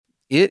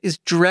It is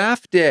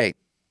draft day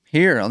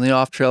here on the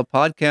Off Trail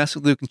Podcast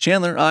with Luke and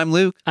Chandler. I'm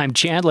Luke. I'm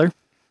Chandler.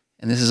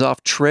 And this is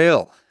Off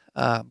Trail.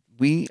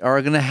 We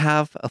are going to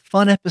have a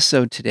fun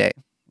episode today.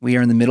 We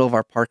are in the middle of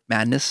our Park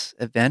Madness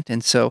event.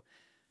 And so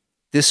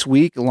this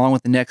week, along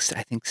with the next,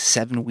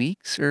 7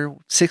 weeks or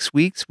 6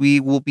 weeks,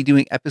 we will be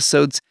doing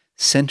episodes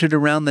centered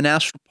around the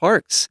national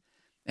parks.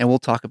 And we'll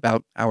talk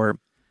about our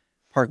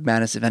Park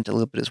Madness event a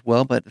little bit as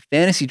well. But the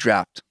fantasy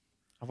draft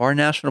of our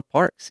national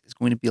parks is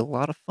going to be a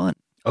lot of fun.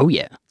 Oh,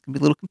 yeah. It's going to be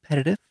a little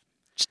competitive.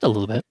 Just a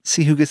little bit.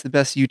 See who gets the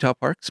best Utah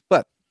parks.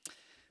 But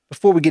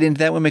before we get into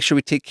that, we'll make sure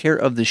we take care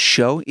of the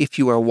show. If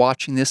you are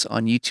watching this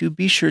on YouTube,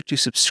 be sure to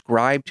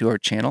subscribe to our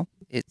channel.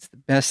 It's the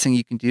best thing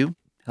you can do.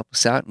 Help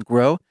us out and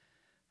grow.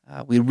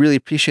 We really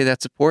appreciate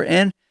that support.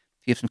 And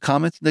if you have some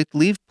comments you'd like to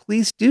leave,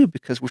 please do,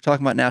 because we're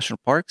talking about national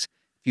parks.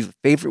 If you have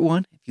a favorite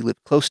one, if you live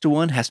close to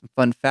one, have some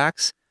fun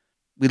facts,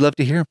 we'd love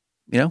to hear.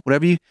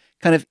 Whatever you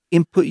kind of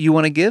input you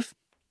want to give,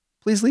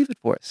 please leave it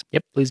for us.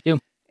 Yep, please do.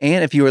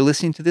 And if you are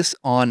listening to this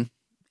on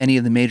any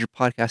of the major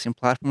podcasting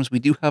platforms, we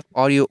do have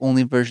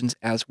audio-only versions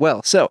as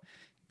well. So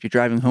if you're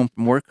driving home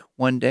from work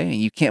one day and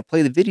you can't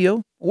play the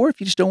video, or if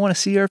you just don't want to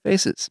see our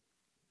faces,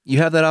 you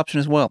have that option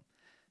as well.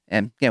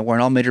 And again, we're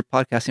on all major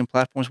podcasting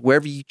platforms.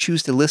 Wherever you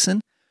choose to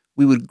listen,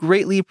 we would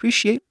greatly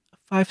appreciate a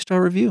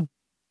 5-star review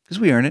because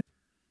we earn it.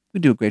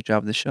 We do a great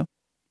job of this show.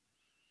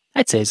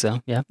 I'd say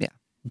so, yeah. Yeah,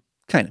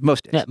 kind of.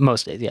 Most days. Yeah,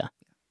 most days, yeah.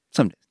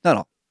 Some days, not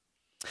all.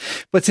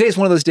 But today's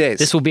one of those days.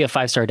 This will be a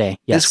 5-star day,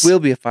 yes. This will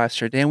be a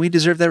 5-star day, and we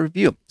deserve that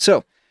review.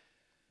 So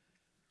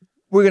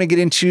we're going to get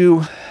into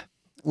a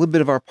little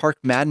bit of our Park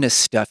Madness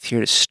stuff here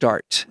to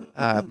start.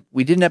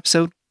 We did an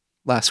episode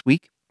last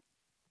week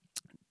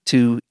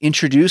to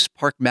introduce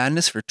Park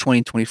Madness for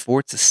 2024.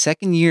 It's the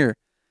second year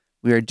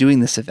we are doing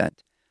this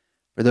event.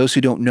 For those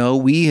who don't know,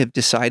 we have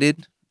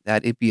decided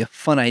that it'd be a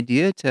fun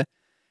idea to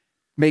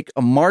make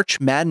a March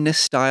Madness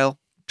style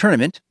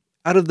tournament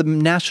out of the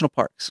national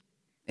parks.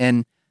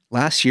 And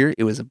last year,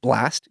 it was a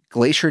blast.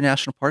 Glacier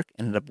National Park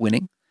ended up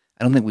winning.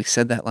 I don't think we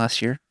said that last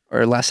year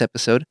or last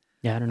episode.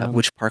 Yeah, I don't know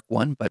which park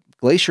won, but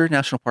Glacier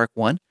National Park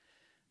won.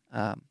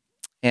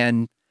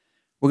 And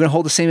we're going to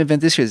hold the same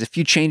event this year. There's a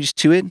few changes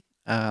to it,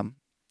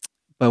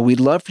 but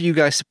we'd love for you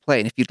guys to play.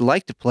 And if you'd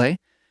like to play,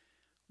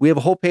 we have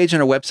a whole page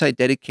on our website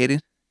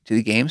dedicated to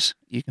the games.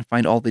 You can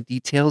find all the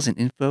details and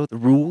info, the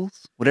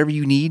rules, whatever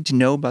you need to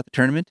know about the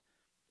tournament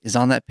is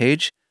on that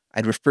page.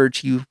 I'd refer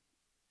you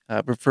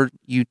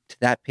to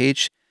that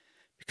page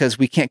because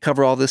we can't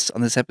cover all this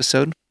on this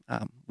episode.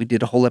 We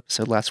did a whole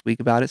episode last week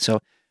about it. So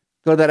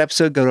go to that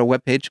episode, go to our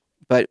webpage,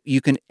 but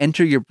you can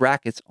enter your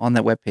brackets on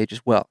that webpage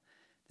as well.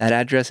 That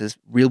address is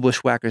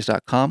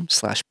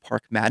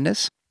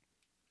realbushwhackers.com/parkmadness.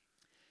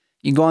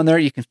 You can go on there,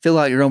 you can fill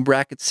out your own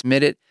bracket,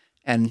 submit it,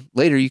 and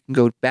later you can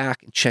go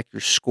back and check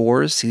your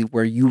scores, see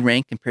where you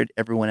rank compared to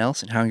everyone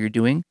else and how you're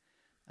doing.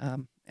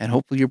 And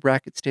hopefully your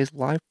bracket stays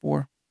alive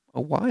for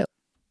a while.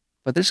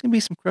 But there's going to be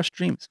some crushed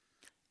dreams.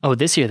 Oh,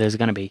 this year there's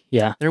going to be,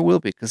 yeah. There will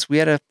be, because we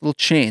had a little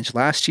change.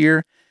 Last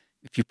year,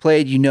 if you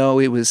played,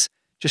 it was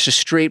just a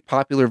straight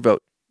popular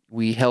vote.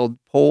 We held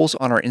polls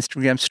on our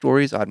Instagram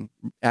stories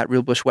at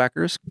Real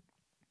Bushwhackers.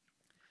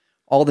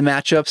 All the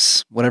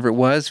matchups, whatever it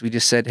was, we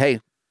just said, hey,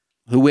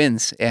 who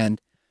wins?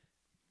 And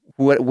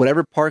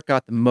whatever park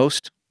got the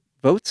most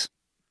votes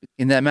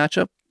in that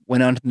matchup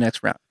went on to the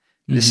next round.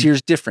 Mm-hmm. This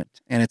year's different,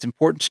 and it's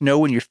important to know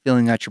when you're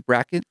filling out your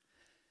bracket.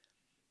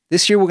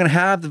 This year, we're going to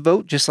have the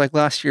vote just like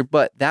last year,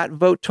 but that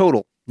vote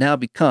total now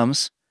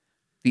becomes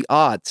the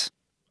odds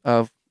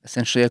of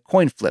essentially a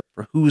coin flip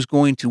for who's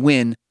going to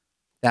win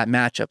that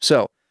matchup.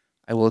 So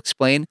I will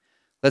explain.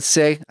 Let's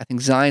say I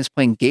think Zion's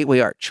playing Gateway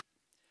Arch.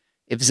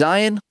 If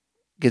Zion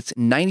gets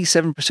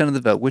 97% of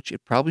the vote, which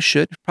it probably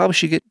should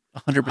get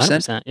 100%.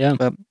 100%, yeah.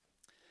 But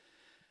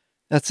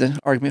that's an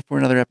argument for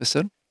another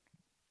episode.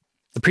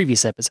 The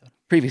previous episode.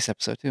 Previous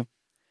episode, too.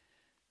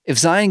 If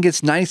Zion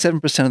gets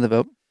 97% of the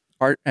vote,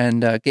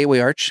 Gateway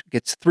Arch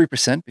gets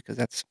 3%, because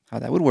that's how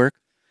that would work,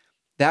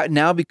 that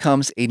now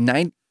becomes a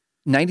 97%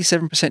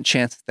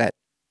 chance that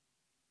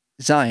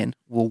Zion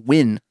will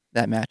win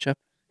that matchup,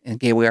 and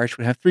Gateway Arch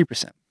would have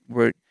 3%.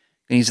 We're going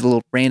to use a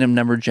little random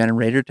number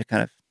generator to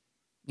kind of,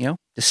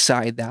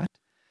 decide that.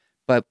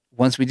 But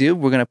once we do,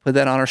 we're going to put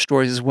that on our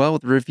stories as well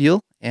with the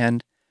reveal,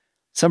 and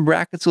some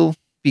brackets will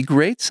be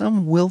great,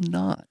 some will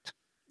not.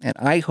 And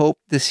I hope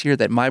this year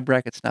that my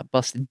bracket's not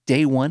busted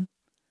day one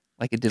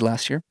like it did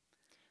last year.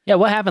 Yeah,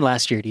 what happened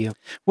last year to you?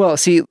 Well,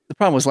 see, the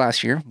problem was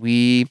last year,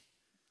 we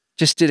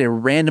just did a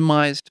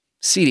randomized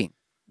seating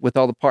with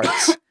all the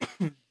parts.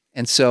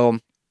 And so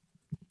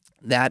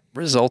that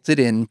resulted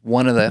in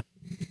one of the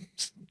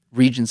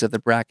regions of the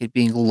bracket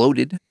being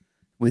loaded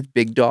with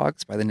big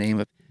dogs by the name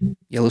of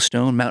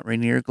Yellowstone, Mount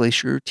Rainier,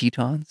 Glacier,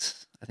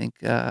 Tetons. I think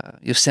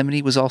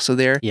Yosemite was also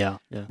there. Yeah.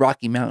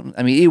 Rocky Mountain.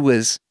 I mean, it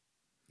was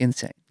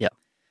insane. Yeah.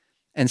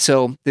 And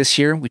so this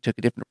year we took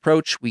a different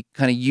approach. We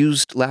kind of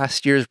used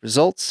last year's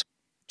results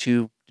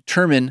to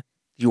determine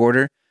the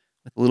order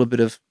with a little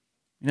bit of,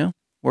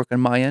 work on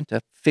my end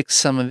to fix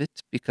some of it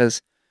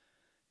because,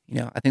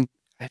 I think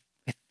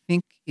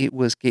think it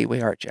was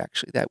Gateway Arch,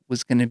 actually. That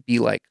was going to be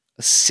like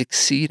a 6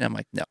 seed. I'm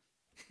like, no,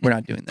 we're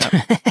not doing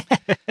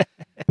that.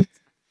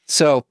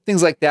 So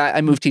things like that.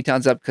 I moved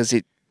Tetons up because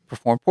it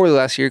performed poorly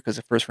last year because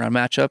of first round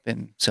matchup.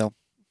 And so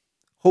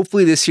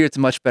hopefully this year it's a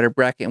much better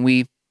bracket. And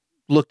we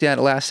looked at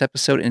it last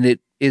episode, and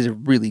it is a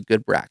really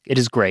good bracket. It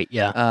is great.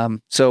 Yeah.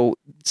 So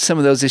some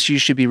of those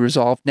issues should be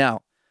resolved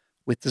now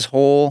with this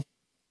whole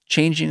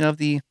changing of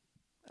the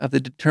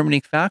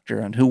determining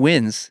factor on who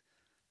wins.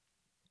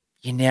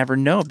 You never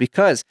know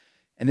because,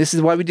 and this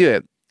is why we do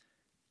it.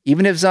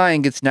 Even if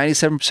Zion gets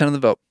 97% of the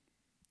vote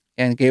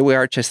and Gateway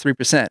Arch has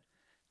 3%,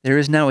 there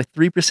is now a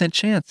 3%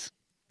 chance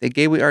that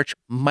Gateway Arch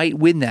might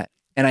win that.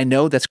 And I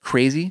know that's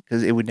crazy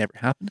because it would never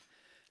happen.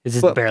 This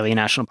is barely a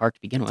national park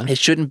to begin with. It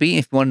shouldn't be.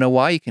 If you want to know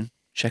why, you can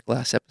check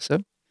last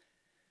episode.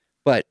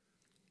 But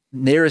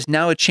there is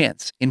now a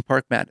chance in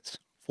Park Madness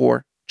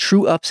for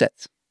true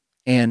upsets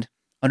and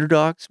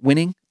underdogs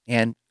winning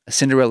and a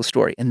Cinderella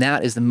story. And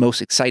that is the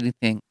most exciting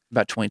thing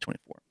about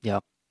 2024. Yeah.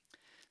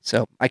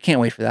 So I can't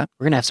wait for that.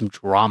 We're going to have some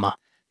drama.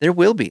 There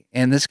will be.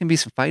 And there's going to be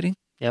some fighting.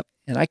 Yep.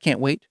 And I can't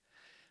wait.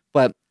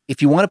 But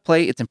if you want to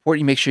play, it's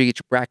important you make sure you get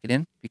your bracket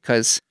in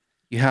because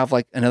you have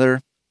like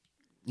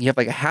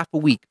a half a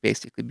week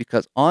basically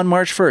because on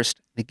March 1st,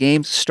 the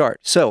games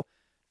start. So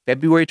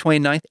February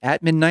 29th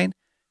at midnight,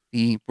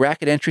 the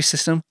bracket entry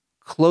system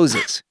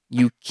closes.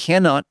 You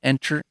cannot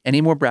enter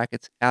any more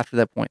brackets after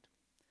that point.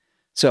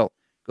 So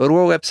go to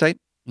our website,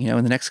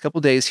 in the next couple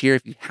of days here.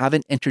 If you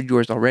haven't entered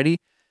yours already,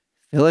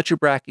 fill out your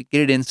bracket,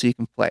 get it in so you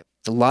can play.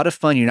 It's a lot of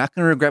fun. You're not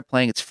going to regret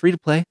playing. It's free to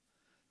play.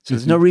 So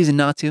there's no reason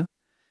not to,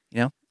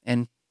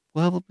 and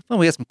it'll be fun.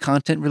 We got some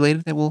content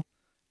related that we'll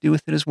do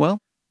with it as well.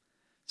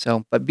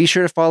 So, but be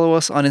sure to follow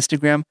us on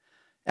Instagram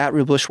at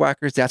Real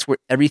Bushwhackers. That's where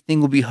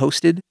everything will be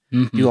hosted.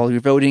 Do all your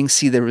voting,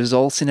 see the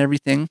results and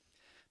everything.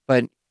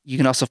 But you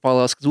can also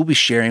follow us because we'll be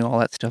sharing all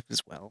that stuff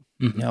as well.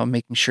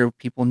 Making sure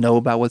people know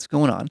about what's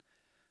going on.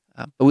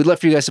 But we'd love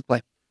for you guys to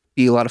play.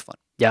 Be a lot of fun.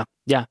 Yeah.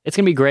 Yeah. It's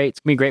going to be great. It's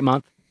going to be a great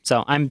month.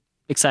 So I'm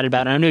excited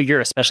about it. I know you're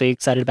especially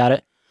excited about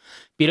it.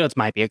 Beatotes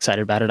might be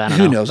excited about it. I don't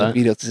know. Who knows what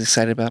Beatotes is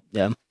excited about?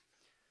 Yeah.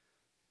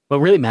 What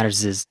really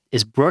matters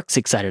is Brooks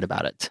excited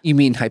about it? You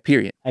mean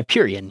Hyperion?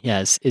 Hyperion,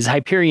 yes. Is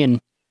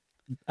Hyperion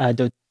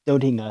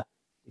Dotinga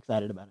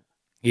excited about it?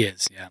 He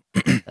is, yeah.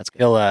 That's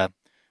good.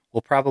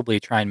 We'll probably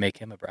try and make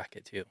him a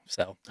bracket too.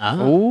 So,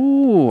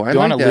 oh, I you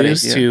like want to that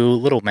lose idea. to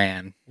little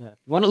man? Yeah.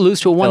 You want to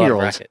lose to a fill out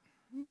 1-year-old? bracket.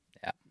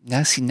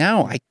 Now, see,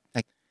 now I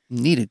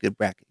need a good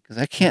bracket because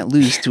I can't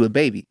lose to a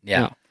baby.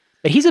 Yeah. No.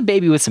 But he's a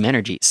baby with some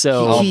energy.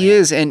 So He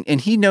is, and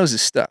he knows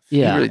his stuff.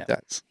 Yeah. He really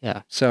does.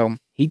 Yeah. So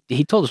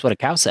he told us what a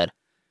cow said.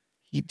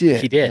 he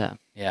did. He did. Yeah.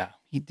 Yeah.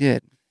 He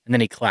did. And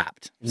then he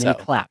clapped. And then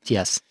he clapped.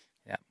 Yes.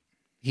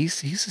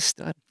 He's a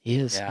stud. He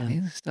is. Yeah.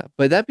 He's a stud.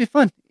 But that'd be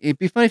fun. It'd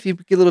be fun if you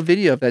get a little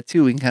video of that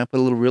too. We can kind of put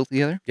a little reel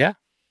together. Yeah.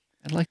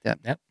 I'd like that.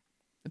 Yep.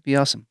 That'd be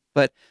awesome.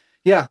 But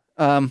yeah,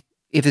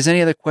 if there's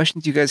any other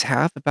questions you guys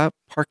have about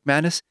Park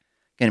Madness,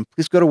 again,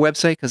 please go to our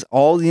website because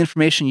all the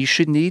information you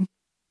should need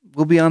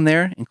will be on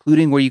there,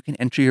 including where you can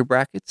enter your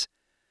brackets.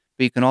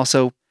 But you can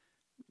also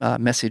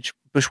message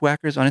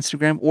Bushwhackers on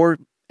Instagram or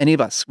any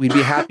of us. We'd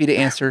be happy to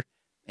answer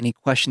any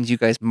questions you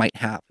guys might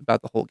have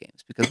about the whole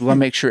games because we want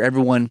to make sure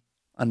everyone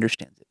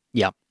understands it.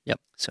 Yeah. Yep.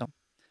 So,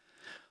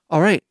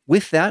 all right.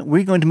 With that,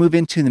 we're going to move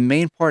into the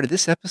main part of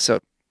this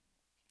episode,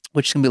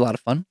 which is going to be a lot of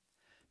fun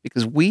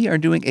because we are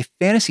doing a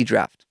fantasy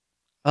draft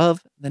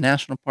of the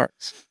national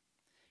parks.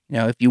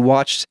 If you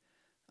watched,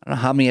 I don't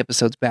know how many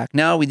episodes back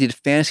now, we did a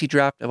fantasy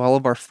draft of all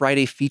of our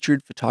Friday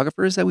featured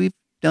photographers that we've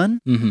done.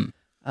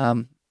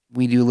 Mm-hmm.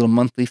 We do a little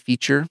monthly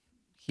feature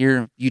here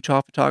of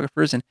Utah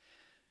photographers. And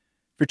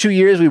for 2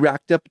 years, we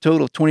racked up a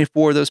total of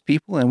 24 of those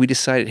people. And we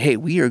decided, hey,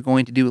 we are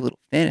going to do a little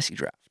fantasy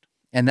draft.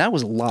 And that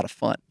was a lot of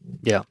fun.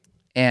 Yeah.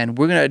 And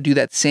we're going to do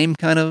that same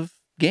kind of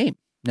game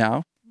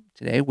now,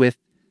 today, with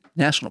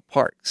national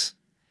parks.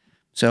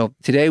 So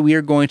today we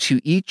are going to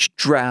each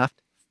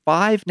draft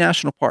 5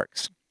 national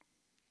parks.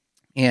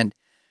 And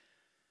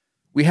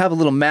we have a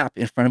little map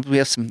in front of us. We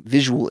have some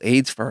visual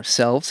aids for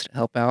ourselves to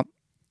help out.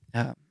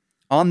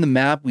 On the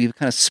map, we've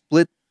kind of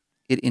split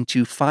it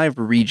into 5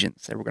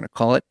 regions that we're going to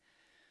call it.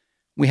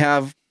 We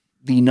have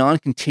the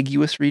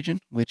non-contiguous region,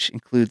 which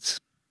includes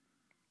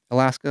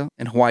Alaska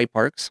and Hawaii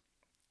parks.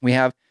 We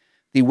have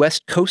the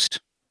West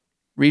Coast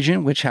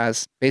region, which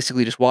has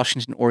basically just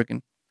Washington,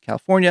 Oregon,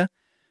 California.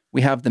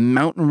 We have the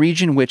mountain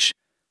region, which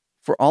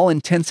for all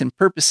intents and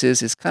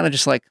purposes is kind of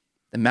just like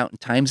the mountain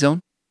time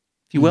zone,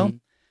 if you will.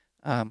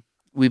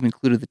 We've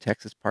included the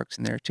Texas parks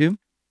in there too.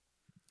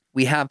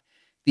 We have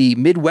the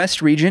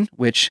Midwest region,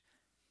 which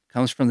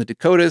comes from the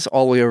Dakotas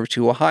all the way over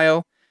to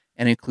Ohio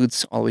and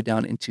includes all the way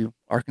down into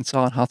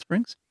Arkansas and Hot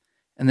Springs.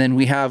 And then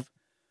we have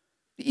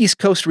the East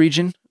Coast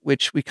region,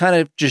 which we kind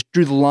of just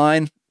drew the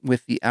line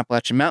with the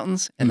Appalachian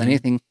Mountains, and then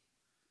anything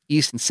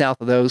east and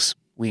south of those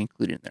we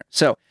included in there.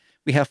 So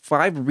we have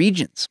 5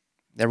 regions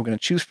that we're going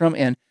to choose from,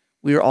 and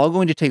we are all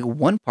going to take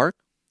one park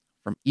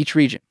from each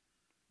region.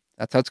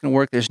 That's how it's going to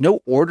work. There's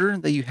no order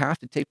that you have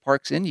to take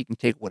parks in. You can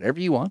take whatever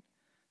you want.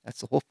 That's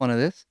the whole fun of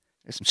this.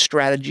 There's some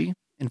strategy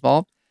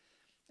involved.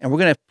 And we're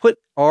going to put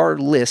our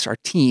list, our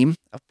team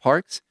of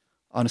parks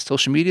on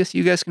social media so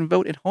you guys can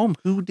vote at home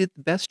who did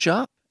the best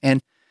job.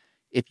 And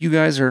if you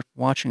guys are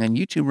watching on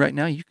YouTube right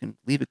now, you can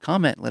leave a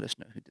comment and let us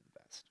know who did the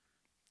best.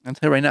 I'll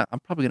tell you right now, I'm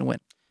probably going to win.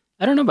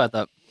 I don't know about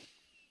that.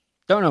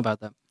 Don't know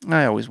about that.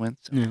 I always win.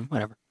 So. Yeah,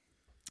 whatever.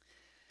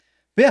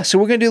 But yeah, so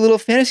we're going to do a little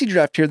fantasy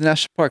draft here at the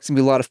National Park. It's going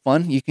to be a lot of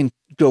fun. You can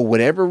go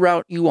whatever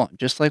route you want,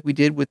 just like we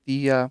did with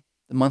the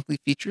monthly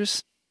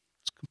features.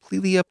 It's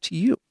completely up to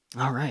you.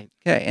 All right.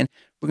 Okay, and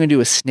we're going to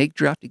do a snake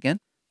draft again.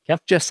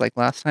 Yep. Just like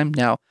last time.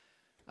 Now,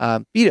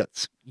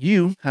 Beatles,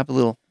 you have a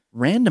little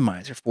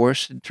randomizer for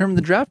us to determine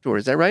the draft order.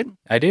 Is that right?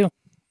 I do.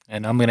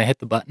 And I'm going to hit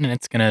the button and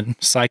it's going to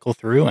cycle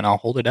through and I'll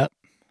hold it up.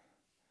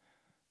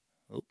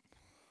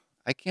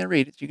 I can't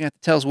read it. So you're going to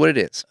have to tell us what it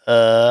is.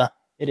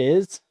 It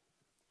is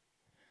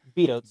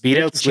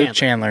Beatles Luke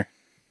Chandler.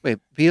 Wait,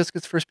 Beatles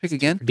gets first pick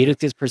again? Beatles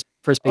gets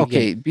first pick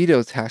Okay, again.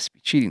 Beatles has to be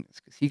cheating this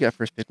because he got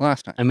first pick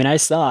last time. I mean, I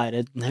saw it.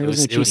 It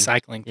was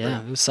cycling through.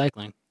 Yeah, it was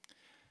cycling.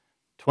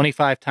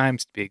 25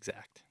 times to be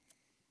exact.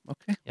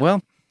 Okay,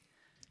 well,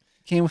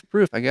 came with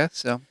proof, I guess.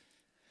 So,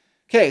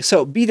 okay,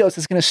 so Beatles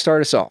is going to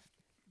start us off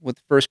with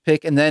the first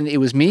pick, and then it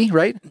was me,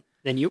 right?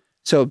 Then you.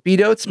 So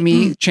Beatles,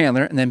 me,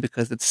 Chandler, and then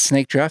because it's a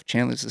snake draft,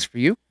 Chandler, this is for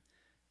you.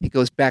 It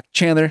goes back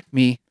Chandler,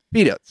 me,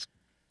 Beatles.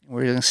 And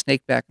we're going to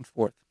snake back and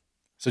forth.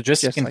 So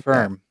just to Just like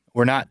confirm,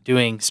 we're not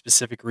doing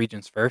specific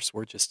regions first.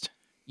 We're just...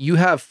 You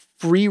have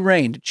free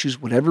reign to choose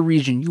whatever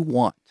region you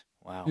want.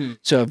 Wow.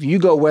 So if you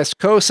go West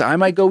Coast, I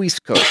might go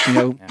East Coast. You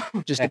know,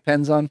 Yeah. just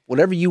depends on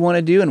whatever you want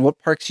to do and what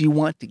parks you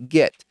want to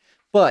get.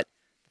 But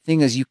the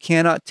thing is, you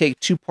cannot take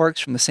 2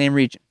 parks from the same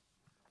region.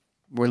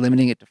 We're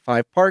limiting it to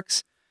 5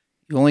 parks.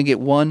 You only get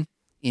 1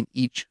 in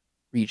each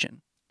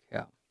region.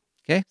 Yeah.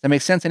 Okay, does that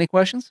make sense? Any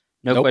questions?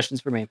 No Nope. questions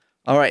for me.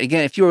 All right.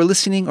 Again, if you are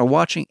listening or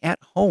watching at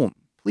home,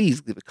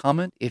 please leave a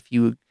comment. If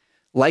you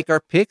like our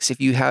picks,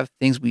 if you have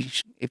things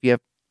if you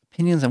have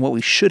opinions on what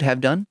we should have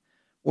done,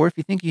 or if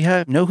you think you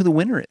know who the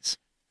winner is.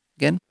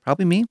 Again,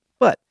 probably me,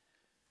 but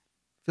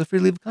feel free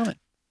to leave a comment.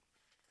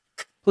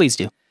 Please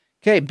do.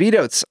 Okay,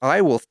 Beatles,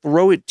 I will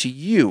throw it to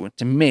you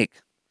to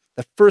make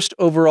the first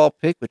overall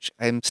pick, which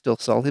I am still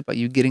salty about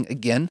you getting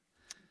again.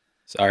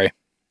 Sorry.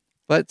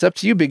 But it's up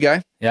to you, big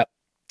guy. Yep.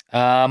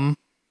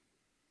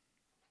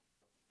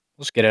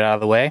 Let's get it out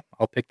of the way.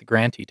 I'll pick the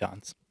Grand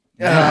Tetons.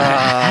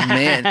 Ah,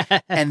 man.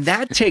 And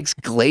that takes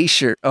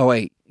Glacier. Oh,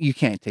 wait. You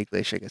can't take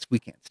Glacier. I guess we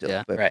can't still.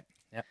 Yeah. But Right.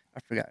 Yep. I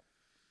forgot.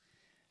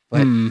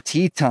 But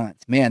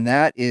Tetons, man,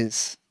 that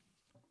is...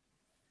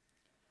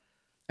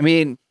 I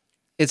mean,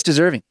 it's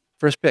deserving.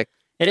 First pick.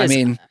 It is. I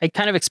mean... I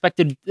kind of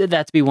expected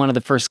that to be one of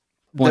the first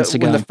ones to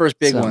go. One of the first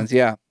big So, ones,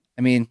 yeah.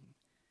 I mean,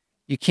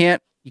 you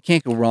can't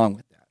go wrong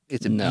with that.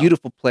 It's a No.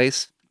 beautiful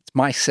place. It's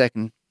my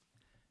second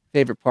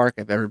favorite park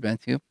I've ever been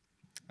to.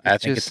 I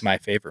think it's my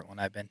favorite one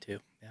I've been to.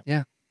 Yep.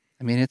 Yeah.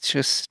 I mean, it's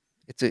just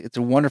it's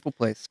a wonderful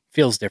place.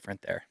 Feels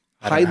different there.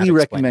 I don't know how Highly to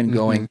explain recommend it.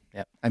 going.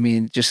 Yep. I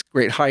mean, just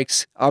great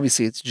hikes.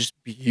 Obviously, it's just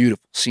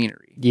beautiful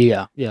scenery.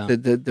 Yeah. Yeah.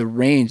 The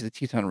range, the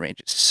Teton Range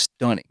is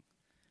stunning.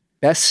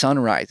 Best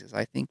sunrises,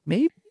 I think,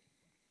 maybe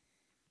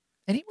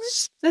anywhere.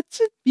 That's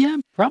it. Yeah,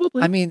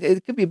 probably. I mean,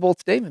 it could be a bold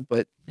statement,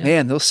 but Yeah.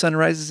 man, those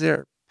sunrises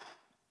there.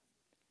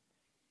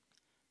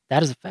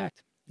 That is a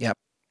fact.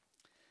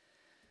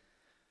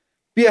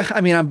 Yeah,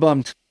 I mean, I'm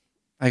bummed.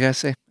 I gotta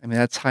say. I mean,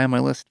 that's high on my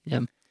list.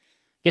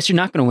 Guess you're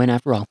not going to win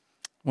after all.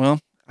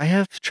 Well, I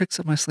have tricks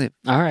up my sleeve,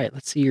 All right.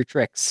 Let's see your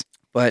tricks.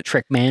 but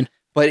Trick man.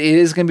 it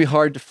is gonna be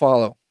hard to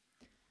follow.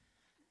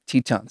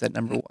 Tetons at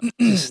number 1.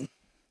 It's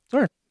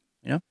hard,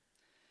 you know.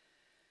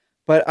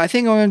 But I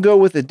think I'm gonna go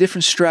with a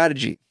different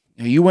strategy.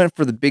 You went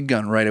for the big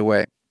gun right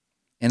away,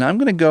 and I'm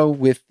gonna go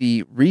with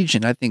the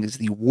region I think is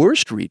the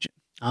worst region.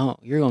 Oh,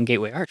 you're going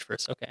Gateway Arch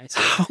first. Okay. I see.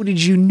 How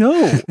did you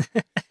know?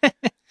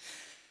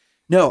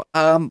 No,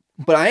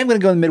 but I am going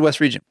to go in the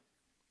Midwest region.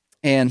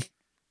 And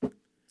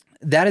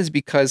that is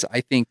because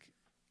I think,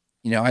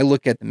 I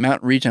look at the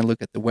mountain region, I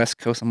look at the West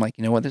Coast, I'm like,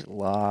 you know what, there's a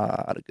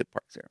lot of good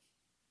parks there.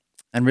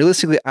 And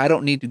realistically, I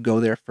don't need to go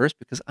there first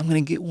because I'm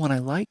going to get one I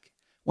like,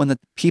 one that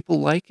the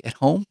people like at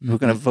home who are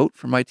going to vote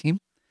for my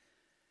team.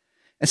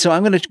 And so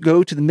I'm going to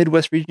go to the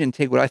Midwest region and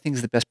take what I think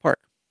is the best park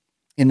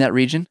in that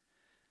region.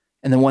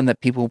 And the one that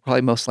people will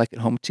probably most like at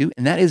home too.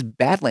 And that is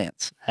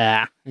Badlands.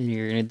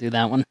 You're going to do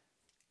that one.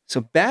 So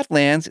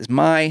Badlands is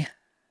my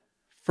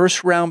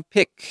first round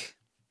pick.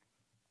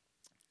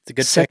 It's a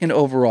good second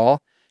overall.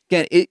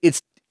 Again,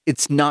 it's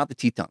not the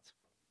Tetons.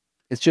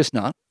 It's just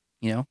not.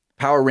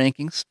 Power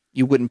rankings,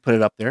 you wouldn't put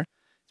it up there.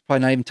 It's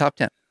probably not even top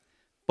 10.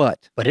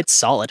 But it's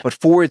solid. But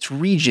for its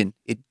region,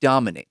 it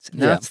dominates. And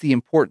that's the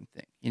important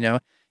thing.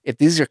 If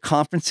these are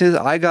conferences,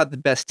 I got the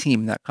best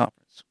team in that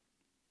conference.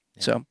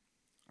 Yeah. So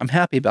I'm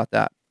happy about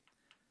that.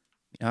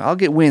 I'll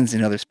get wins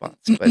in other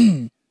spots, but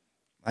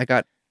I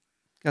got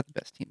the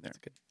best team there.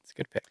 It's a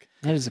good pick.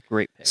 That is a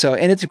great pick. So,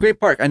 and it's a great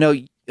park. I know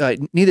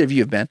neither of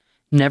you have been.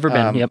 Never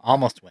been. Yep.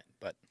 Almost went,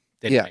 but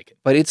didn't make it.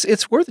 But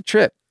it's worth a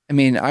trip. I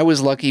mean, I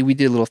was lucky. We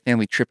did a little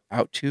family trip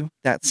out to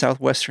that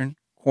southwestern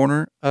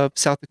corner of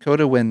South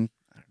Dakota when,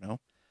 I don't know,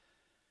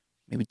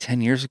 maybe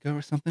 10 years ago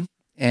or something,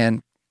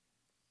 and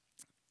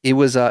it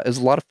was a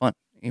lot of fun.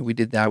 And we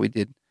did that. We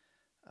did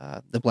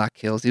the Black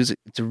Hills.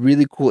 It's a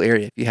really cool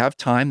area. If you have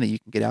time that you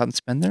can get out and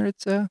spend there,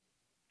 it's a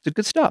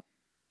good stop.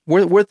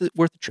 Worth the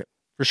trip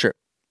for sure,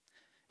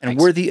 and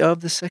Thanks. worthy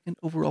of the second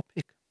overall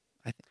pick,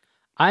 I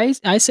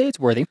think. I say it's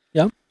worthy.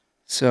 Yeah.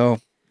 So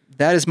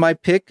that is my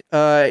pick.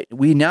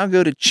 We now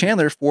go to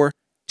Chandler for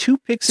 2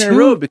 picks in a Two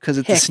row because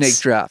it's a picks. snake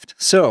draft.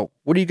 So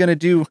what are you going to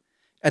do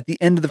at the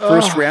end of the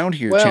first round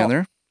here, well,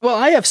 Chandler? Well,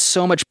 I have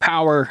so much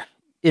power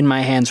in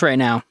my hands right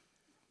now.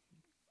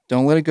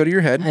 Don't let it go to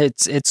your head.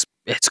 It's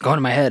going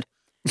to my head.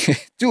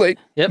 Too late.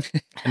 Yep.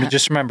 And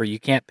just remember, you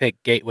can't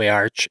pick Gateway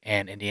Arch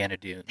and Indiana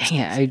Dunes.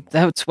 Yeah,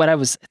 that's what I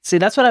was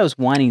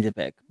wanting to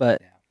pick,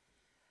 but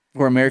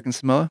Or American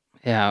Samoa.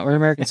 yeah, or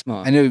American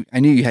Samoa. I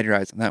knew you had your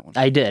eyes on that one.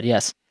 I did,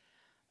 yes.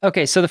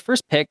 Okay, so the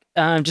first pick,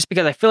 just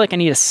because I feel like I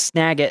need to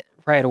snag it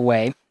right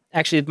away.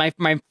 Actually,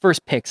 my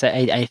first picks,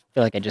 I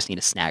feel like I just need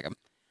to snag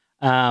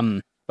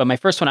them. But my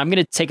first one, I'm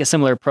going to take a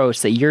similar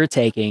approach that you're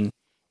taking,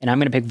 and I'm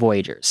going to pick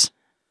Voyagers.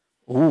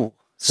 Ooh.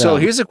 So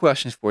here's a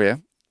question for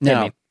you.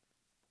 Now,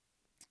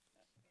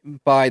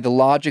 by the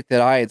logic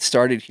that I had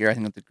started here, I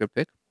think that's a good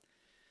pick.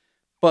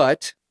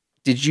 But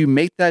did you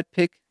make that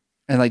pick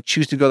and like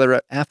choose to go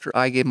there after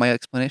I gave my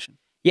explanation?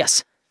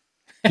 Yes.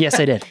 Yes,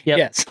 I did. Yep.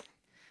 Yes.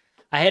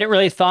 I hadn't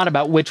really thought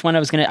about which one I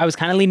was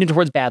kind of leaning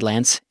towards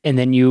Badlands, and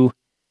then you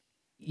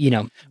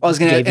know. I was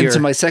going gave to, and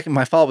your- so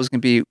my follow-up was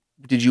going to be,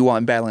 did you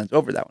want Badlands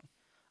over that one?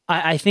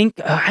 I think,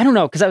 I don't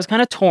know, because I was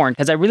kind of torn,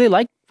 because I really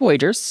like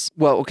Voyagers.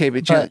 Well, okay,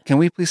 but can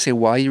we please say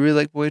why you really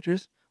like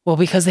Voyagers? Well,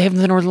 because they have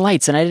the Northern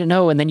Lights, and I didn't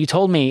know, and then you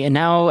told me, and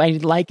now I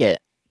like it.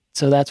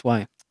 So that's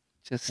why.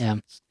 Just Yeah.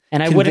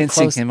 And I wouldn't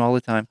convincing close him all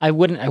the time. I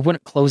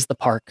wouldn't close the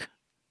park.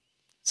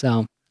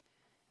 So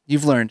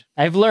You've learned.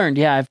 I've learned,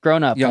 yeah, I've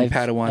grown up. Young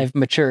Padawan. I've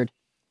matured.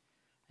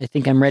 I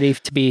think I'm ready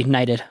to be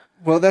knighted.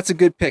 Well, that's a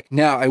good pick.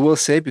 Now, I will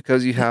say,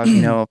 because you have,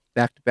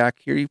 back-to-back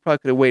here, you probably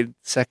could have waited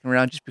the second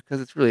round just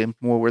because it's really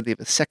more worthy of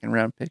a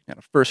second-round pick, not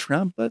a first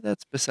round, but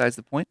that's besides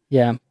the point.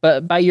 Yeah.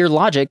 But by your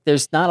logic,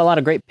 there's not a lot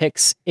of great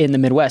picks in the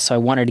Midwest, so I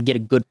wanted to get a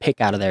good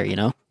pick out of there,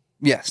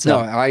 Yes,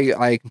 So- no,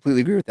 I completely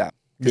agree with that.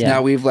 Because Yeah.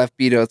 now we've left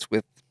Beatos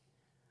with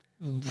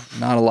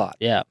not a lot.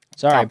 Yeah.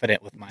 Sorry.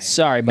 Confident with my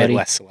Sorry, buddy.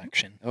 Midwest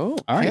selection. Oh,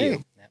 All right.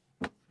 okay.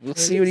 We'll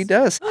see what he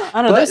does.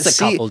 I don't know. There's a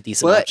couple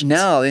decent But options.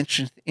 now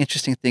the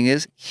interesting thing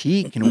is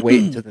he can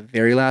wait until the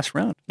very last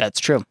round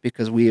That's true.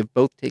 because we have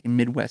both taken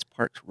Midwest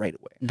parks right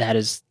away. That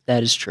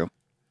is true.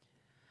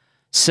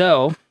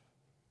 So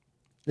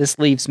this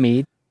leaves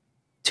me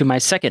to my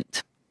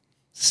second.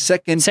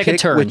 Second pick,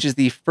 turn. which is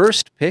the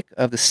first pick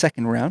of the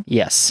second round.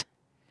 Yes.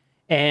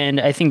 And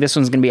I think this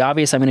one's going to be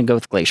obvious. I'm going to go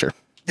with Glacier.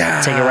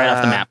 Take it right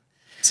off the map.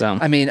 So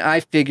I mean, I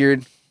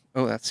figured.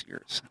 Oh, that's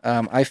yours.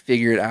 I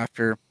figured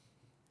after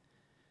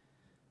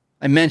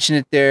I mentioned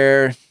it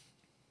there,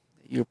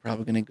 you're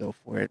probably going to go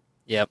for it.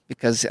 Yep.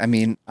 Because I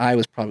mean, I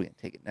was probably going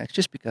to take it next,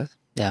 just because.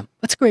 yeah,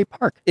 that's a great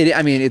park.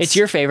 It's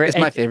Your favorite. It's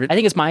my favorite I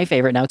think it's my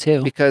favorite now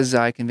too. because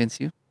I convince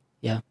you.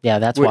 Yeah. Yeah,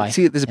 that's why.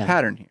 See, there's a Yeah.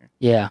 pattern here.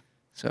 Yeah.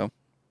 So. You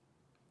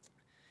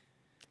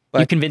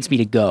But- convinced me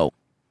to go.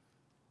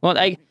 Well,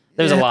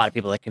 there's a Yeah. lot of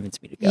people that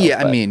convinced me to go. Yeah,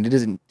 I but mean, it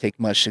doesn't take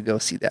much to go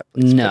see that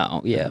place.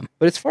 no, yeah.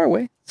 But it's far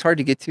away. It's hard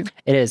to get to,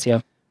 It is,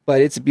 yeah.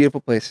 but it's a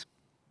beautiful place.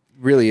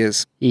 It really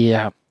is.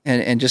 Yeah.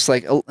 And just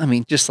like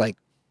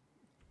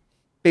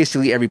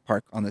basically every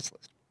park on this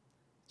list.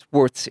 It's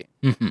worth seeing.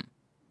 hmm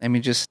I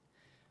mean, just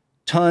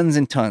tons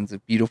and tons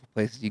of beautiful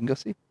places you can go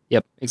see.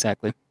 Yep,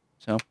 exactly.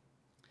 So,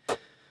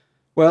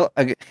 well,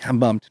 I'm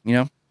bummed,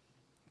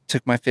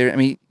 Took my favorite. I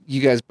mean,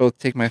 you guys both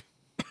take my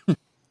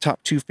top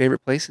 2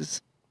 favorite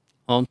places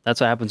Well, that's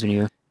what happens when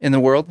you're in the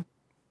world.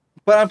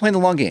 But I'm playing the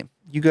long game.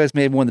 You guys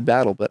may have won the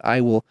battle, but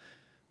I will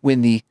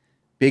win the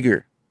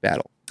bigger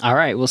battle. all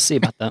right. We'll see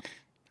about that.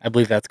 I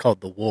believe that's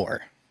called The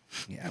War.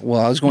 Yeah, well,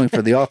 I was going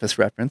for the Office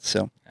reference,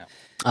 so. See,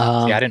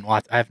 I didn't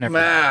watch. I've never.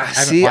 I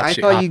haven't See, I watched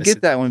The thought you'd Office.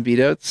 get that one,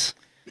 Beatos.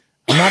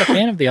 I'm not a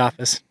fan of The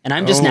Office. And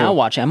I'm just now Oh.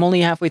 watching. I'm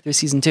only halfway through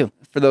season 2.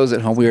 For those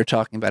at home, we were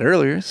talking about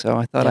earlier, so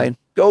I thought Yeah. I'd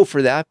go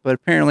for that, but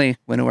apparently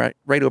went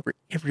right over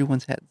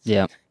everyone's heads.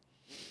 Yeah.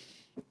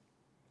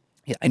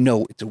 Yeah, I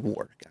know it's a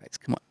war, guys.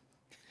 Come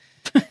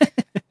on.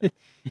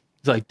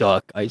 It's like,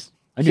 duh, guys.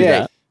 I knew Okay.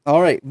 that.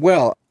 All right.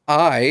 Well,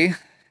 I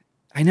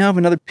now have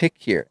another pick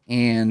here,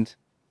 and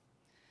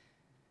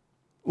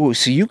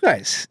so you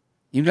guys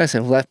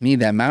have left me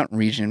that mountain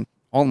region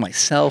all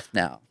myself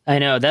now. I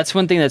know. That's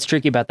one thing that's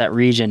tricky about that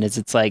region is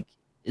it's like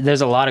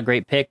there's a lot of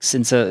great picks,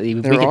 and so we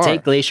There could are.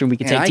 take Glacier, and we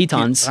could And take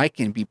Tetons. I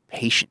can be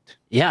patient.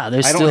 Yeah,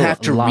 there's I don't still have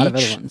to a lot of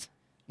reach. other ones.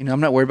 I'm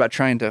not worried about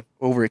trying to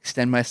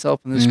overextend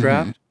myself in this Mhm.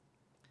 draft.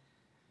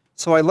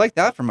 So I like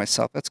that for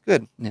myself. That's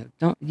good. No,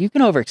 don't. You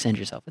can overextend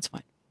yourself. It's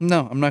fine.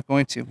 No, I'm not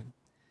going to.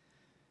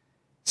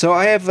 So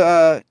I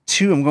have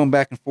 2 I'm going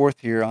back and forth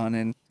here on,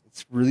 and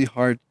it's really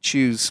hard to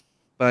choose.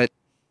 But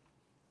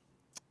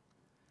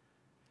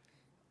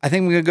I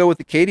think we're going to go with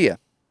Acadia.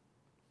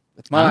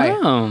 That's my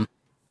Oh,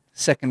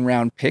 second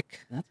round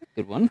pick. that's a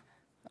good one.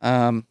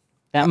 Um,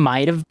 That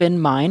might have been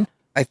mine.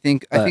 I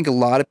think a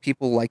lot of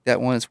people like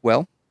that one as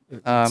well.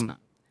 It's Um, not.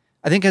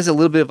 I think it has a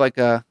little bit of like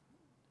a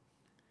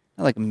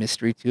not like a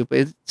mystery to it, but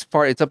it's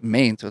far. It's up in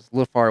Maine, so it's a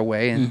little far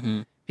away, and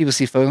Mhm. people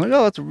see photos like,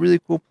 oh, that's a really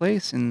cool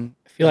place, and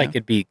I feel like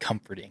it'd be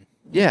comforting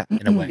yeah,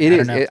 in a way. it I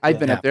is. don't know. I've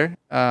been Yeah. up there.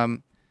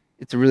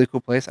 It's a really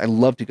cool place. I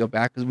love to go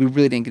back because we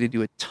really didn't get to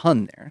do a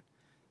ton there,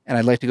 and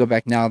I'd like to go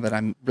back now that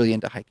I'm really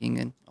into hiking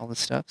and all this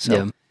stuff.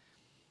 So,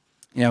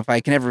 Yeah. if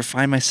I can ever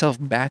find myself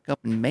back up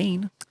in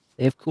Maine,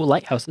 They have cool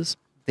lighthouses.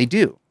 they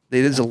do.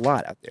 There's Yeah. a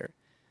lot out there.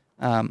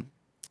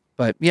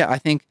 But yeah, I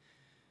think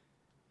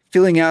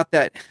filling out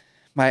that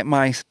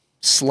my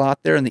slot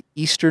there in the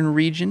eastern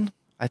region,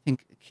 I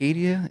think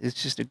Acadia is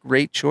just a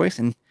great choice.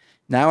 And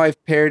now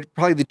I've paired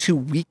probably the two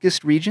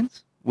weakest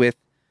regions with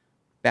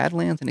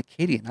Badlands and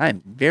Acadia, and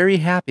I'm very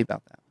happy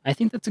about that. I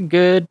think it's a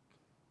good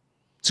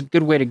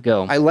way to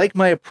go. I like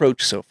my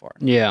approach so far.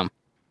 Yeah.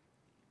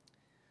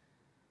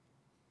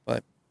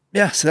 But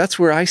yeah, so that's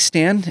where I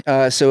stand.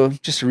 So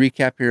just to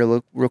recap here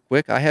real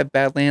quick, I have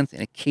Badlands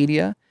and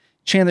Acadia.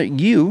 Chandler,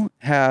 you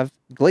have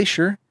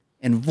Glacier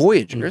and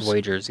Voyagers.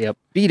 Voyagers, yep.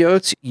 Beat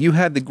Oats, you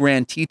have the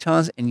Grand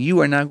Tetons, and you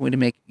are now going to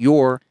make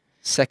your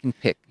second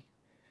pick.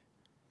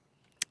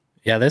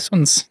 Yeah, this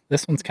one's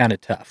kind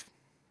of tough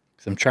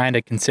because I'm trying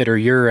to consider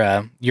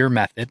your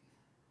method.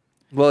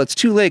 Well, it's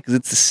too late because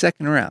it's the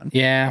second round,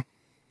 Yeah,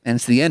 and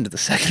it's the end of the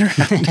second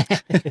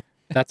round.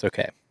 that's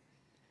okay.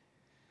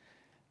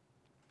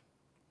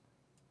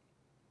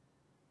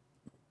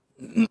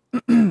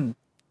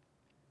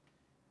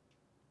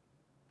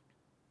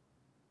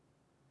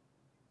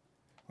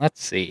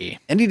 Let's see.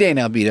 Any day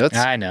now, Beat Oats.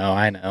 I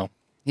know.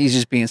 He's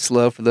just being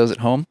slow for those at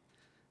home.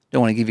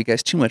 Don't want to give you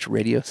guys too much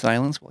radio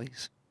silence while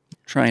he's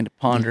trying to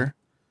ponder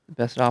the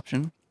best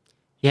option.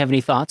 You have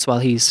any thoughts while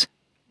he's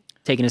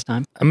taking his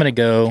time? I'm gonna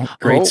go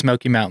Great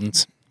Smoky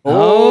Mountains.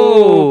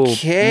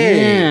 Okay.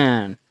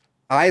 Man.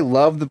 I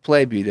love the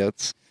play, Beat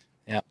Oats.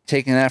 Yeah.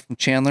 Taking that from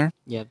Chandler.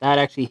 Yeah, that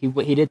actually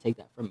he did take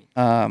that from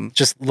me.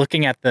 Just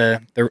looking at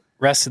the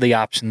rest of the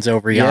options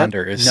over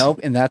yonder is Nope,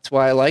 and that's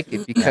why I like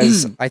it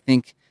because I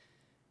think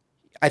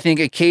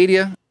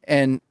Acadia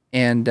and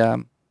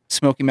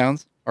Smoky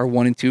Mountains are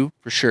 1 and 2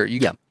 for sure.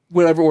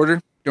 Whatever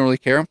order, don't really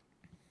care.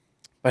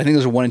 But I think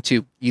those are 1 and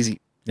 2 easy.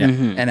 Yeah.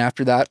 Mhm. And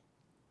after that,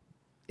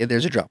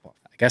 there's a drop off.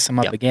 I guess I'm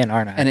up Yep. again,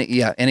 aren't I?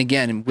 And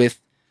again with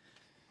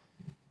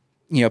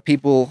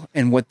people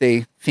and what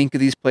they think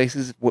of these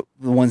places, the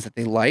ones that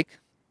they like,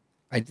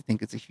 I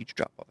think it's a huge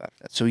drop off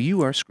after that. So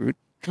you are screwed,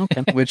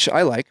 Okay. which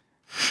I like.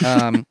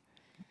 But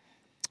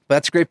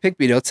that's a great pick,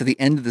 Beto. It's at the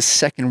end of the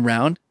second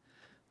round.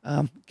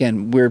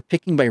 Again, we're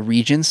picking by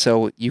region,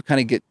 so you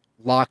kind of get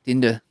locked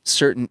into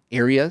certain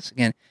areas.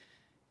 Again,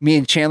 me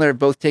and Chandler are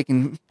both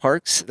taking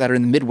parks that are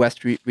in the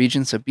Midwest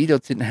region, so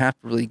Beto didn't have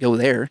to really go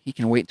there. He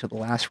can wait until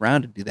the last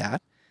round to do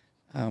that.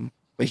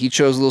 But he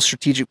chose a little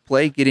strategic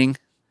play, getting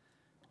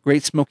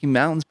Great Smoky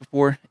Mountains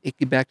before it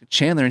get back to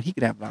Chandler, and he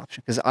could have an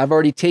option because I've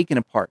already taken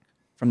a park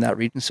from that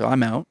region, so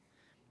I'm out.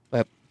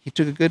 But he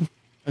took a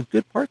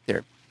good park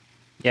there.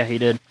 Yeah, he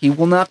did. He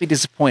will not be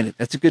disappointed.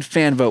 That's a good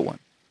fan vote one.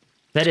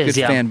 That It's a is,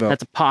 good yeah. fan vote.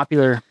 That's a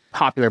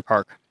popular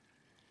park.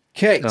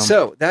 Okay,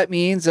 so that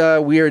means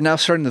we are now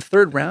starting the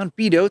third round.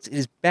 Beat Oats, it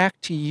is back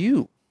to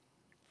you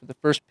for the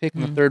first pick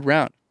in the third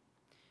round.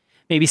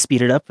 Maybe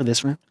speed it up for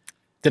this round.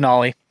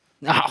 Denali.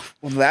 Oh,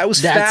 Well, that was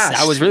fast.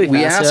 that was really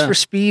We fast, asked yeah. for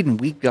speed, and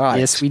we got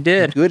it. Yes, we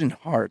did. Good and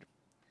hard.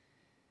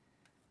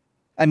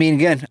 I mean,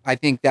 again, I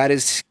think that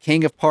is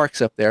king of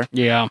parks up there.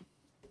 yeah.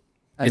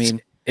 I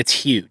mean, It's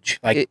huge.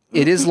 Like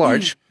it is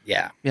large.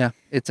 yeah. Yeah,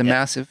 it's a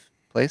massive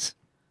place.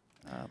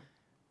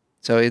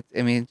 So it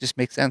just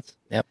makes sense.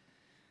 Yep.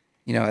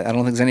 I don't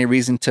think there's any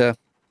reason to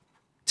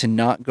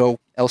not go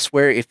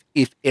elsewhere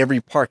if every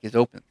park is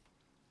open.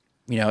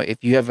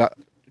 If you have a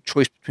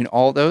choice between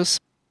all those,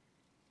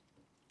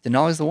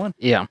 Denali's the one.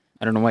 Yeah.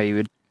 I don't know why you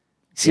would.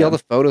 See all the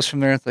photos from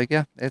there. It's like,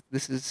 yeah,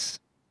 this is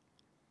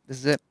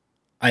it.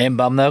 I am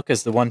bummed though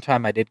because the one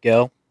time I did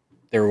go,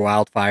 there were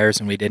wildfires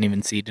and we didn't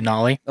even see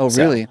Denali. Oh,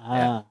 really?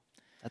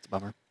 That's a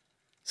bummer.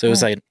 So it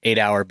was like an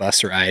 8-hour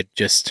bus ride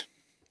just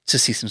To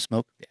see some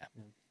smoke. Yeah.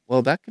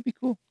 Well, that could be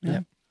cool.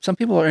 Yeah. Some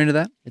people are into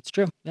that. It's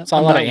true. Yep. saw a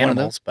I'm lot not of one of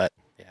animals, but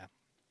yeah.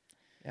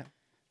 Well,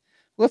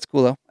 that's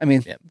cool though. I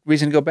mean, Yep.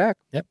 reason to go back.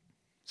 Yep.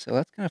 So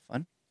that's kind of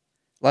fun.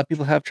 A lot of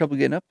people have trouble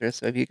getting up there.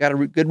 So if you got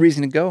a good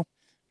reason to go,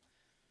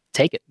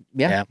 Take it.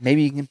 Yeah.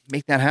 maybe you can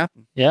make that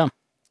happen. Yeah.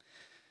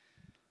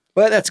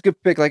 But that's a good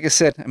pick. Like I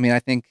said, I mean, I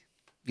think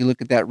you look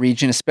at that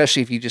region,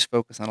 especially if you just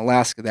focus on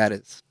Alaska, that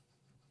is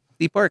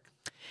the park.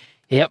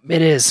 Yep,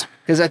 it is.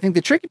 Because I think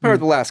the tricky part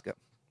of Alaska,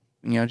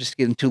 just to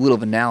get into a little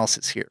of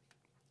analysis here,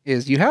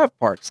 is you have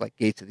parks like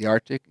Gates of the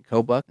Arctic and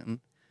Kobuk,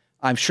 and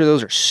I'm sure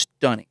those are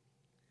stunning.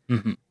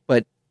 Mhm.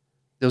 But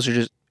those are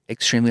just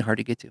extremely hard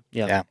to get to.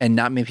 Yeah. Yeah. And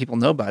not many people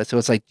know about it. So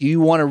it's like, do you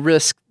want to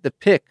risk the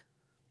pick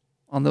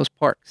on those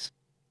parks?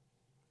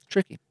 It's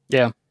tricky.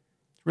 Yeah.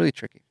 It's really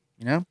tricky,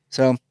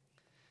 So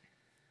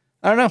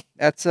I don't know.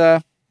 That's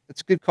a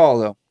good call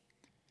though.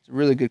 It's a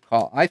really good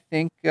call. I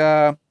think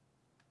I'm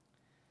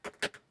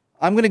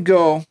gonna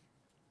go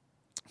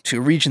to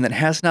a region that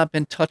has not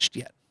been touched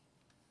yet.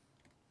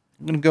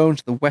 I'm going to go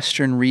into the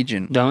western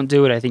region. Don't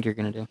do what I think you're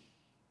going to do.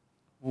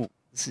 Ooh,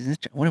 this is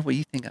interesting. I wonder what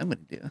you think I'm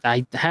going to do.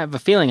 I have a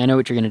feeling I know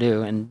what you're going to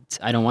do, and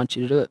I don't want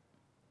you to do it.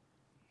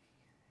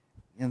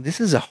 This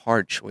is a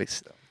hard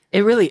choice, though.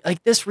 It really,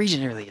 like, this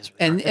region really is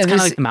really hard. It's kind of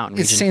like the mountain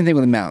It's the region. same thing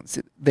with the mountains.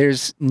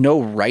 There's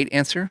no right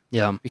answer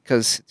Yeah.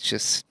 because it's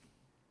just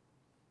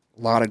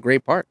a lot of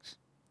great parks.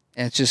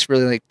 And it's just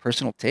really like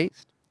personal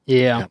taste,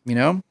 Yeah. you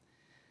know?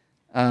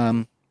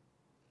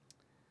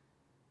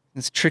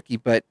 It's tricky,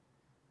 but,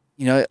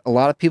 a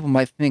lot of people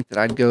might think that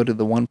I'd go to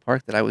the one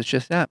park that I was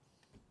just at,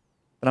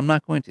 but I'm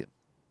not going to.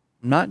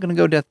 I'm not going to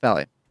go Death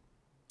Valley.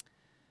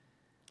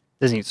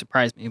 Doesn't even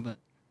surprise me, but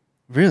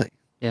Really?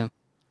 Yeah.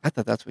 I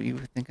thought that's what you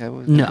would think I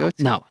was going to go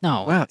to. No.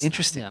 Wow, It's-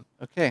 interesting. Yeah.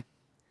 Okay.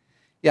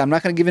 Yeah, I'm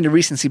not going to give in to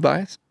recency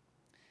bias.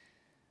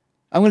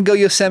 I'm going to go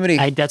Yosemite.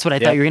 That's what I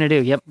Yep. thought you were going to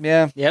do. Yep.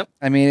 Yeah. Yep.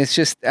 I mean, it's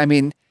just,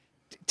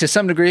 to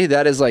some degree,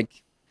 that is like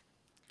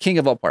king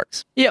of all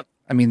parks. Yep.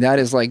 I mean, that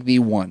is like the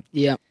one.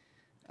 Yep.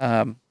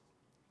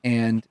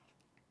 And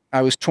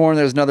I was torn.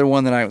 There's another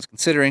one that I was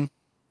considering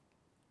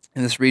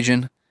in this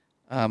region,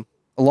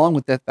 along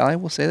with Death Valley.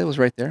 We'll say that was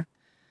right there.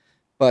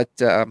 But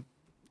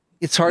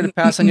it's hard to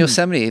pass on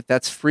Yosemite if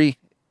that's free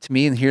to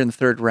me and here in the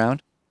third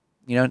round.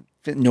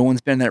 If no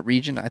one's been in that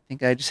region, I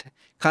think I just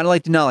kind of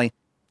like Denali.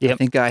 I Yep.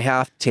 think I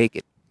have to take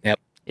it.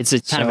 It's a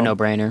kind of a So-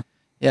 no-brainer.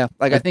 Yeah,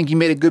 like I think you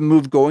made a good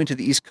move going to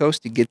the East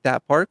Coast to get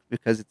that park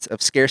because it's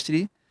of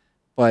scarcity,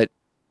 but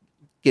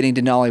getting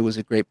Denali was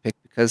a great pick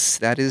because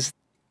that is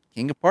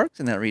king of parks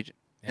in that region,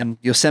 Yeah. and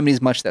Yosemite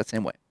is much that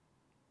same way.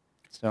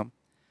 So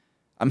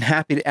I'm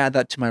happy to add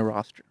that to my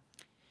roster.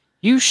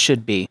 You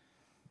should be.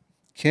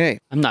 Okay,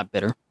 I'm not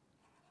bitter.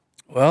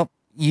 well,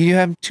 you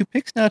have 2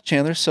 picks now,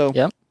 Chandler. So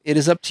Yep. it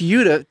is up to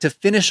you to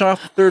finish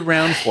off the third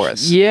round for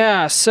us.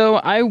 Yeah, so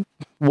I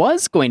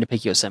was going to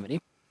pick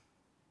Yosemite.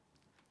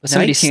 But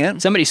Now you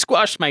can't. somebody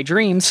squashed my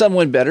dreams.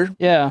 Someone better,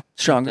 Yeah.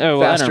 stronger, Oh, I don't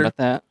know faster. about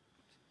that.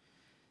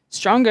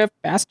 Stronger,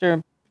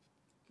 faster,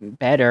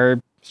 better.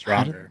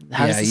 Stronger.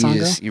 How does the song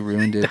go? You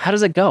ruined it. How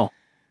does it go?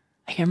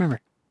 I can't remember.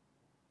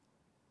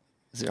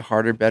 Is it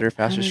harder, better,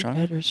 faster, Harder, stronger?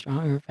 Better,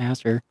 stronger,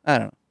 faster. I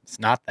don't know. It's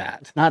not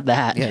that. Not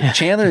that. Yeah,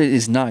 Chandler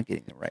is not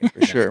getting it right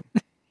for sure.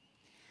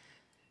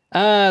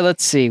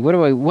 Let's see. What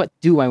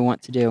do I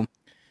want to do?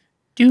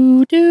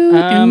 Do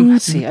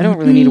Let's see. I don't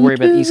really need to worry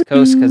about the East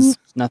Coast because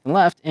there's nothing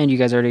left, and you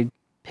guys already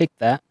picked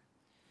that.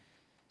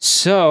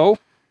 So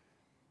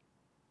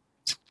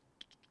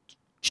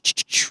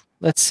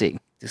let's see.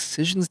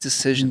 Decisions.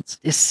 Decisions.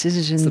 That's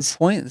the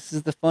point. This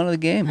is the fun of the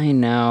game. I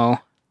know.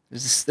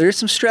 There's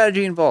some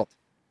strategy involved.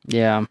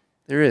 Yeah.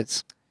 There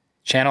is.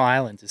 Channel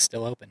Islands is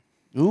still open.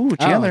 Ooh, Oh,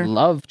 I Chandler.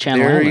 love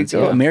Channel there Islands. you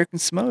go. Yeah. American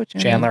Samoa,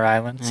 Chandler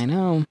Islands. I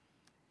know.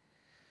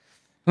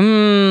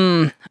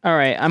 All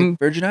right. Pick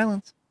Virgin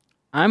Islands.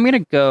 I'm gonna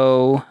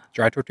go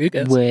Dry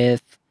Tortugas.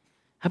 with.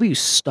 How about you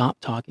stop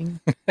talking?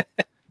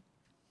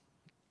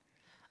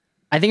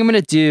 I think I'm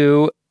gonna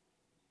do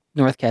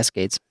North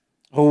Cascades.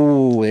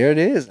 Oh, there it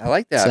is. I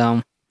like that.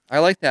 So I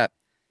like that.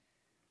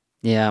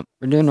 yeah,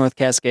 we're doing North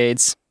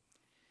Cascades,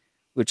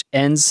 which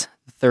ends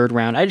the third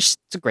round. It's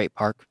a great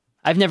park.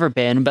 I've never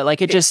been, but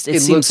like it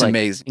seems looks like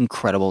amazing.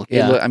 incredible. It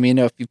Yeah.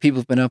 if you people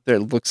have been up there,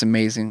 it looks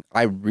amazing.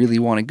 I really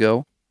want to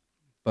go,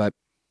 but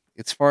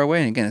it's far away.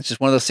 And again, it's just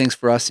one of those things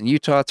for us in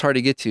Utah. It's hard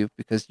to get to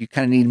because you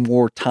kind of need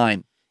more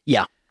time.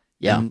 Yeah.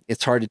 And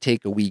it's hard to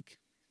take a week,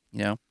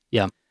 Yeah.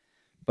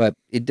 But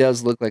it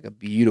does look like a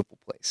beautiful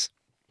place.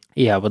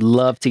 Yeah, I would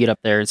love to get up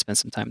there and spend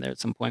some time there at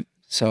some point.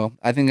 So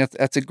I think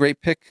that's a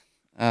great pick.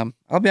 I'll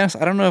be honest,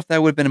 I don't know if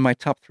that would have been in my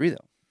top 3 though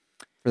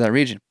for that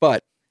region,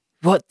 but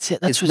That's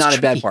it's what's not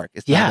a bad tricky. park.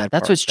 It's not a Yeah, bad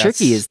that's park. what's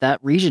tricky is that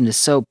region is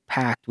so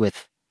packed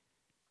with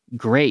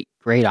great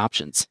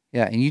options.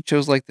 Yeah, and you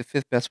chose like the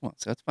 5th best one,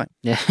 so that's fine.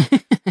 Yeah.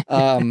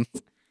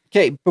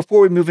 Okay,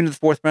 before we move into the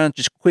 4th round,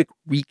 just a quick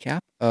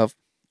recap of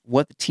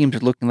what the teams are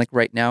looking like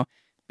right now.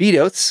 Beat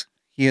Oats,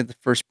 he had the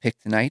first pick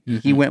tonight.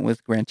 He Mhm. went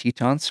with Grand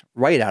Tetons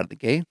right out of the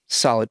gate.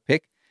 Solid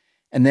pick.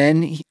 And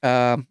then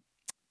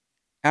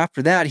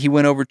after that, he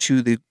went over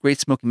to the Great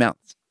Smoky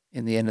Mountains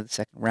in the end of the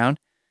second round.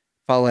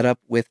 Followed up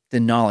with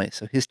Denali.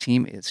 So his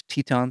team is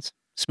Tetons,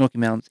 Smoky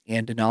Mountains,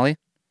 and Denali.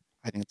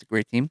 I think it's a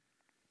great team.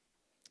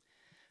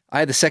 I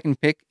had the second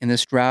pick in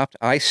this draft.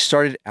 I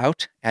started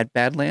out at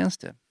Badlands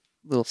to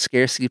little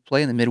scarcity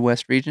play in the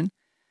Midwest region.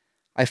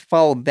 I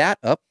followed that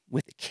up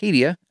with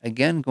Acadia,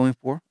 again going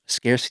for a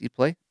scarcity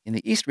play in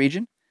the East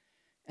region.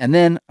 And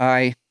then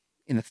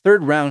in the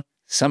third round,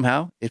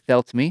 somehow it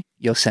fell to me,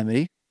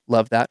 Yosemite.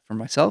 Love that for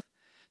myself.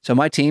 So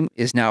my team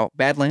is now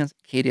Badlands,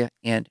 Acadia,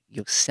 and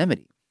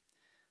Yosemite.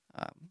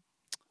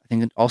 I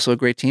think it's also a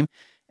great team.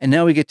 And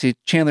now we get to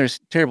Chandler's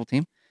terrible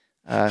team,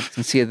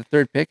 since he had the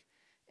third pick.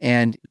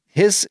 And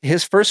his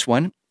first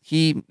one,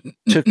 he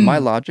took my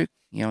logic.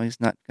 He's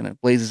not going to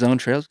blaze his own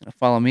trails. He's going to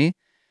follow me.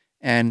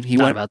 And he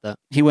Not went about that.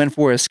 he went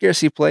for a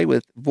scarcity play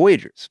with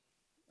Voyagers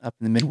up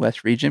in the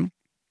Midwest region.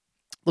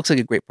 Looks like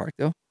a great park,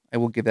 though. I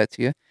will give that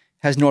to you.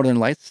 Has Northern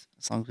Lights,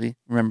 as long as we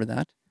remember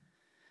that.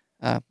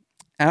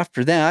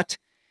 After that,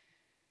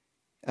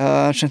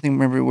 I'm trying to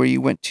remember where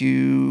you went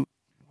to.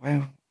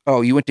 Wow.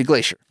 Oh, you went to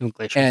Glacier.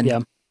 Glacier. And yeah.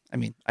 I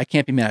mean, I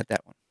can't be mad at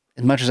that one.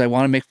 As much as I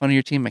want to make fun of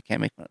your team, I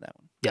can't make fun of that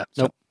one. Yeah.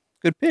 So, Nope.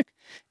 good pick.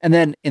 And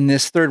then in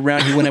this third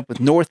round, he went up with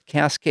North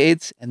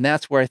Cascades, and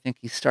that's where I think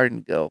he's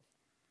starting to go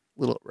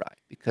a little awry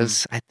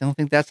because I don't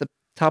think that's a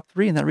top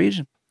 3 in that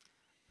region.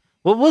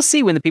 Well, we'll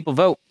see when the people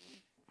vote.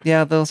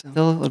 Yeah,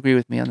 they'll agree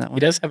with me on that He one.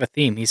 does have a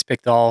theme. He's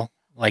picked all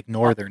like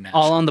northern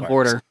national All on the parks.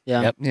 border.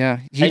 Yeah. Yep. Yeah,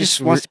 he I just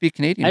just wants to be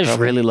Canadian. I just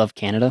probably. really love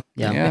Canada.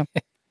 Yeah.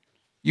 Yeah.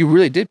 You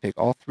really did pick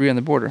all 3 on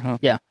the border, huh?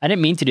 Yeah. I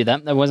didn't mean to do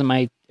that. That wasn't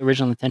my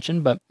original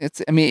intention, but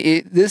It's. I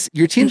mean,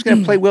 your team's going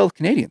to play well with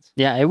Canadians.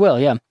 yeah, it will.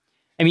 Yeah.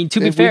 I mean, to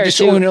be We fair, just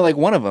too, only know like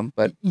one of them,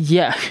 but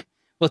yeah.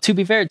 Well, to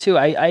be fair, too,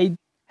 I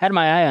had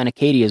my eye on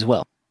Acadia as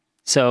well.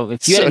 So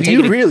if you so hadn't you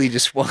taken really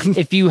just won.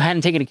 if you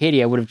hadn't taken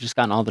Acadia, I would have just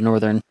gotten all the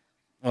northern.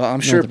 Well,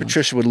 I'm sure Northern ones.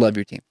 Patricia would love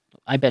your team.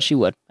 I bet she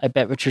would. I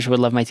bet Patricia would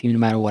love my team no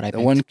matter what I The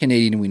picked. one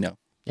Canadian we know.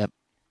 Yep.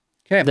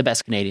 Okay. The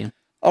best Canadian.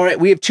 All right,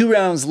 we have 2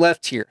 rounds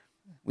left here.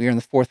 We are in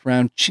the 4th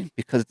round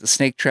because it's a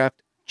snake trap.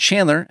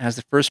 Chandler has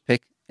the first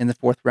pick in the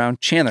 4th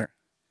round. Chandler,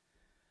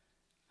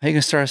 how are you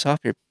going to start us off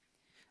here?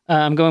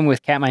 I'm going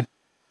with Katmai.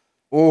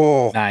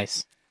 Oh,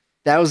 Nice.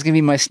 that was going to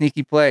be my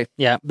sneaky play.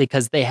 Yeah,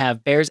 because they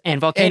have bears and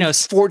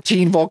volcanoes. And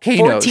 14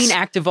 volcanoes. 14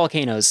 active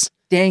volcanoes.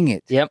 Dang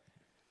it. Yep.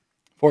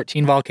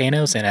 14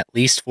 volcanoes and at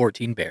least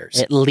 14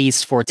 bears. At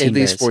least 14 At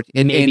least bears.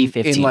 14. Maybe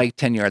 15. In like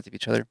 10 yards of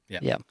each other.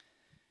 Yeah.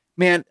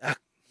 Man,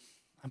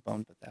 I'm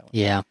bummed with that one.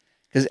 Yeah.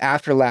 Because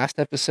after last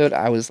episode,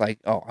 I was like,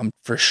 oh, I'm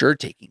for sure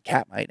taking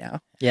Katmai now.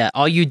 Yeah.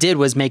 All you did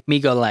was make me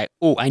go like,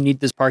 oh, I need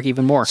this park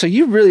even more. So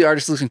you really are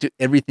just listening to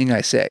everything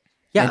I say.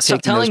 Yeah. and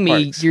Stop taking those telling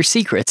me parks. your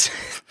secrets.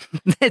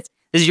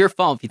 This is your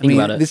fault if you I think mean,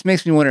 about it. this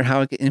makes me wonder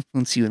how I can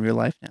influence you in real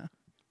life now.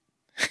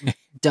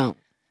 Don't.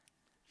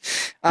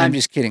 I'm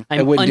just kidding. I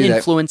I'm wouldn't do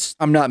that. uninfluenced.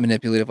 I'm not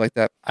manipulative like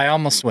that. I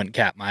almost went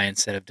Katmai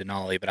instead of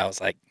Denali, but I was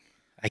like,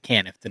 I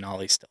can't if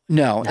Denali's still.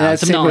 No, and No,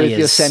 that's the same way Denali with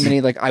is-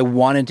 Yosemite. Like I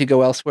wanted to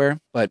go elsewhere,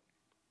 but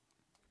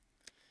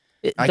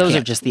I Those are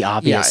can't. just the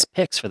obvious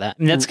picks for that.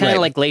 I mean, that's kind of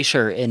Right. like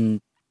Glacier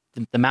in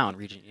the mountain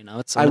region. You know,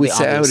 it's I one of would the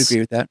say I would obvious- agree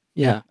with that.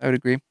 Yeah. I would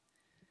agree.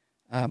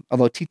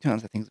 Although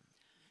Tetons, I think, is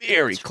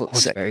very It's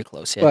close. second. very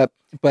close. Yeah.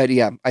 But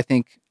yeah, I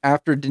think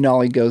after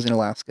Denali goes in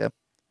Alaska,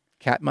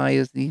 Katmai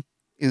is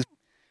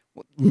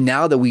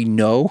now that we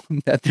know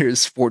that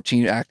there's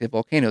 14 active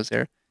volcanoes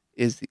there,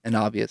 is an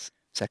obvious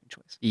second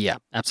choice. Yeah,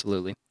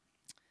 absolutely.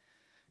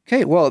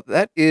 Okay, well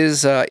that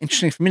is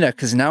interesting for me now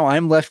because now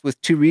I'm left with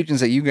 2 regions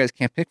that you guys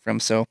can't pick from.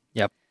 So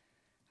Yep.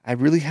 I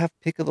really have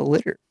pick of the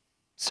litter.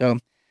 So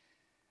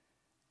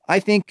I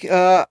think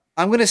I'm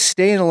going to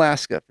stay in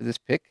Alaska for this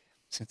pick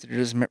since it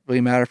doesn't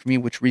really matter for me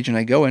which region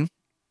I go in.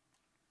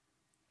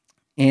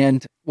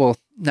 And well,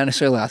 not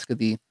necessarily Alaska,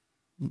 the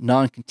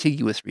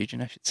non-contiguous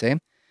region, I should say.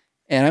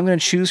 And I'm going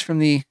to choose from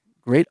the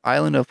great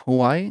island of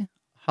Hawaii,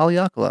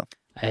 Haleakala.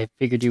 I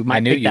figured you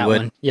might knew pick you that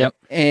would. one. Yep.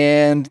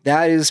 And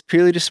that is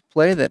purely just a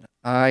play that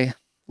I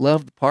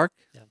love the park.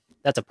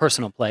 That's a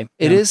personal play.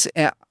 It Yeah. is.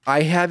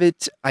 I have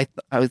it. I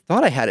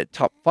thought I had it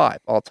top 5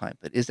 all time,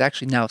 but it's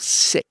actually now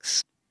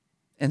 6,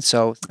 and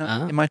so it's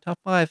not in my top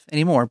 5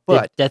 anymore.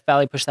 But Did Death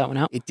Valley push that one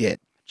out? it did.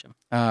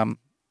 Gotcha.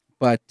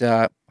 But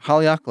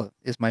Haleakala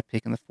is my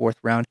pick in the 4th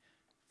round.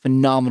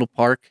 Phenomenal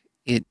park.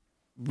 It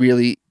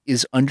really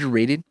is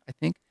underrated. I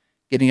think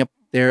getting up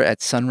there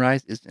at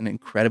sunrise is an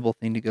incredible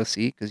thing to go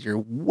see because you're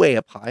way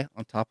up high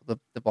on top of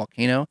the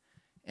volcano,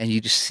 and you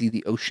just see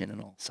the ocean on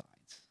all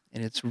sides,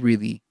 and it's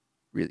really,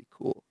 really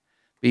cool.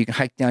 But you can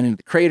hike down into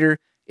the crater.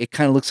 It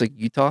kind of looks like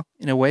Utah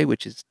in a way,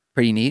 which is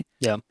pretty neat.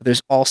 Yeah. But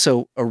there's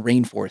also a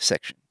rainforest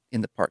section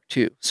in the park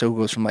too. So it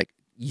goes from like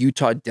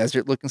Utah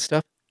desert looking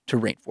stuff to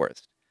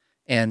rainforest.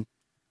 And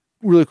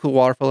really cool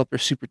waterfall up there,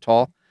 super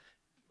tall.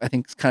 I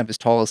think it's kind of as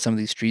tall as some of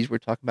these trees we were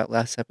talking about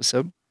last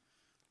episode.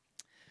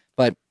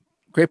 But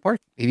great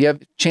park. If you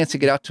have a chance to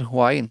get out to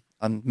Hawaii and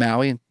on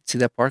Maui and see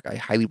that park, I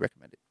highly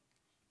recommend it.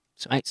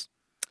 So Nice.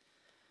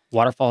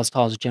 Waterfall as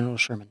tall as General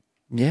Sherman.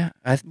 yeah,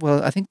 I think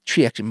the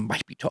tree actually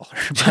might be taller,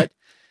 but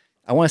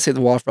I want to say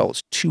the waterfall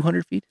was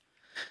 200 feet.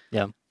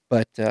 Yeah.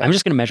 But I'm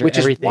just going to measure which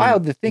is everything.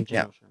 wild to in think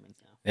General now. Sherman's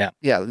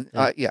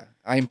now. Yeah.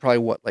 I'm probably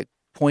what, like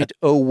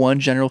 0.01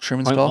 General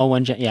Sherman's tall?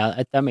 0.01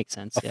 yeah, that makes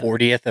sense. A Yeah.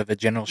 40th of a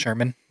General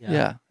Sherman.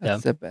 Yeah,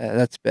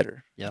 that's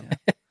better. Yeah.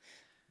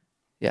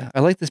 Yeah,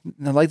 I like this.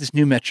 I like this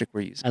new metric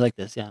we're using. I like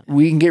this. Yeah.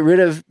 We can get rid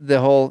of the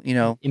whole,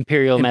 Imperial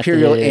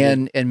imperial method.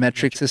 and metric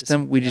metric system.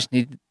 system, We yeah. just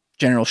need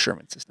General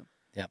Sherman system.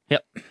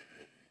 Yep.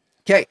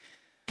 Okay,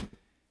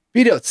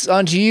 Vito, it's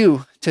on to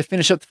you to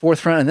finish up the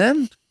 4th round, and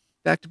then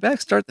back to back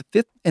start the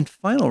 5th and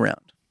final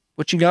round.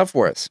 What you got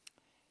for us?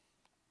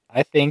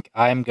 I think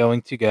I'm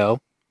going to go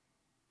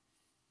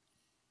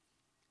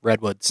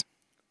Redwoods.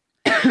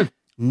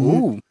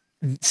 Ooh.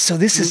 So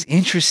this is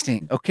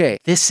interesting. Okay.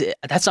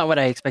 That's not what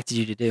I expected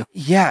you to do.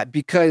 Yeah,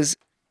 because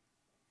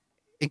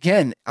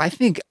again, I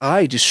think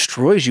I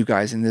destroys you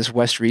guys in this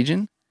West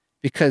region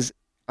because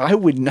I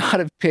would not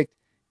have picked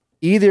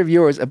either of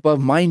yours above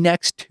my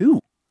next 2.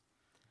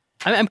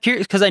 I'm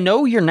curious because I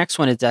know your next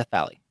one is Death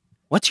Valley.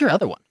 What's your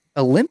other one?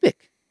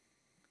 Olympic.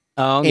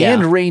 Oh and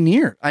yeah,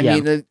 Rainier. I Yeah.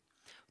 mean,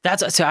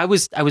 that's so. I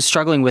was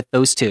struggling with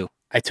those two.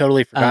 I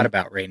totally forgot Um,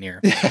 about Rainier,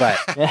 but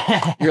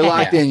you're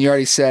locked Yeah. in. You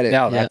already said it.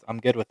 no, Yeah. I'm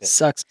good with it.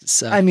 Sucks to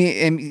suck. I mean,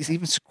 and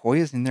even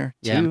Sequoia's in there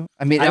Yeah. too.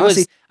 I mean, I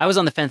honestly, was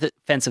on the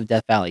fence of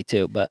Death Valley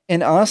too, but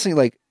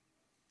like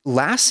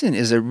Lassen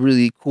is a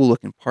really cool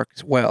looking park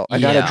as well. I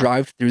got to Yeah.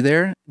 drive through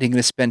there. Didn't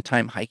gonna spend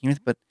time hiking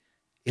with, but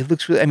it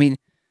looks really. I mean,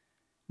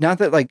 not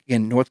that like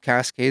in North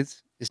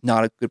Cascades is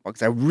not a good park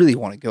because I really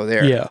want to go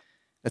there. yeah,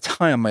 That's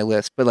high on my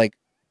list. But like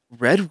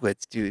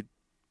Redwoods, dude,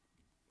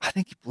 I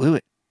think you blew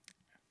it.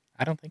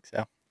 I don't think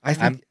so. I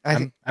think.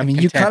 I'm I mean,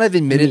 you content. kind of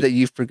admitted mean- that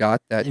you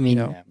forgot that. I mean,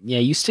 you know, yeah,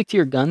 you stick to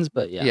your guns,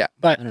 but yeah, Yeah.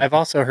 But I don't I've know.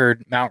 also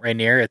heard Mount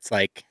Rainier. It's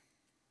like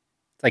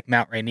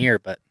Mount Rainier,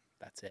 but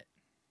that's it.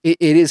 it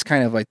is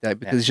kind of like that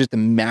because Yeah. it's just a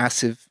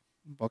massive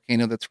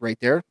volcano that's right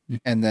there, Mm.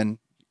 and then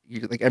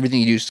you like everything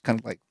you do is kind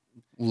of like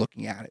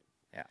looking at it.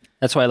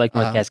 That's why I like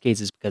North Um, Cascades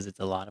is because it's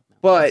a lot of.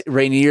 But mountains.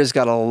 Rainier's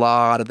got a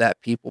lot of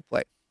that people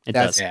play. it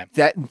That's does.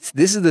 Yeah.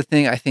 this is the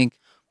thing I think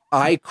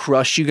I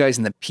crush you guys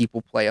in the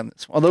people play on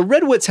this one. Although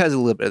Redwoods has a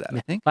little bit of that,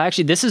 I think. Well,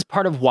 actually, this is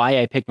part of why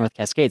I picked North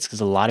Cascades because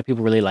a lot of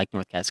people really like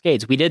North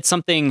Cascades. We did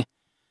something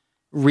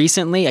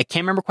recently. I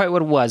can't remember quite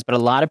what it was, but a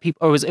lot of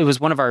people. It was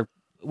one of our.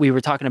 We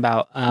were talking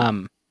about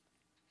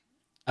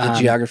The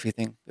geography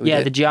thing. that we Yeah,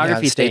 did. the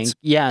geography the thing. States.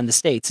 Yeah, in the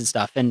States and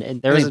stuff. And I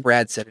there was think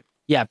Brad said it.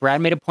 yeah,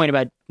 Brad made a point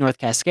about North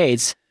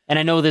Cascades, and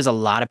I know there's a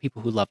lot of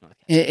people who love North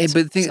Cascades.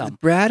 But the thing, So,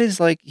 Brad is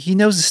like he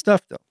knows his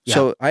stuff though. Yeah.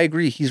 So I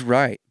agree, he's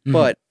right. Mhm.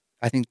 But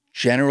I think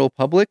general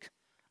public.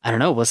 I don't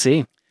know. We'll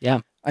see.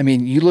 Yeah, I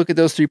mean, you look at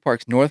those three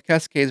parks: North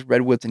Cascades,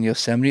 Redwoods, and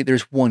Yosemite.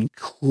 There's one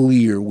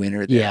clear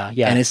winner there. Yeah,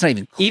 yeah. And it's not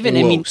even close. even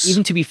I mean,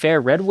 even to be fair,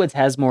 Redwoods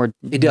has more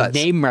It does.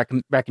 name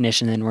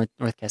recognition than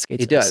North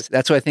Cascades. it does.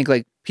 That's why I think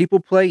like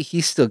people play.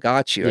 He's still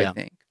got you. Yeah. I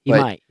think. He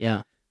but, might.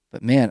 Yeah,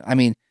 But man, I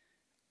mean,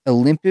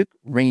 Olympic,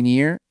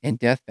 Rainier, and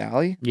Death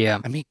Valley. yeah.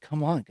 I mean,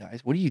 come on,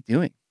 guys. What are you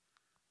doing?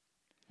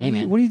 Hey,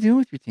 man. What are you doing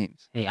with your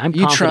teams? Hey, I'm Are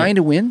you confident. trying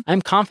to win?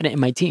 I'm confident in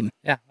my team.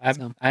 Yeah,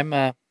 So-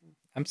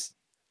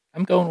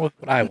 I'm going with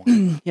what I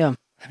want. Yeah.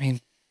 I mean,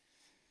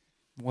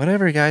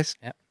 whatever, guys.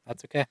 Yeah,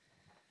 that's okay.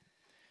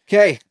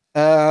 Okay,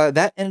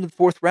 that ended the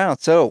fourth round.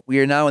 So we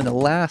are now in the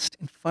last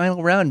and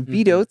final round.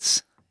 Mhm.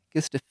 Beatotes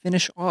gets to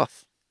finish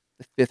off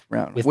the fifth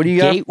round. With What do you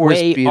got for us,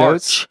 Gateway Beatotes?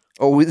 Arch.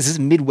 Oh, is this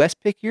a Midwest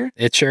pick here?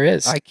 It sure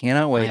is. I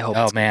cannot I wait. hope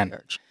Oh, it's Gateway man.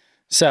 Arch.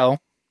 So,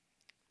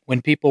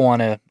 when people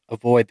want to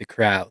avoid the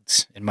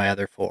crowds in my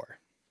other four,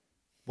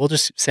 we'll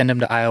just send them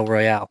to Isle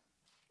Royale.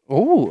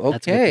 Oh,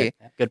 That's a good okay.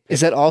 pick. Good pick.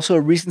 Is that also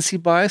a recency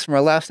bias from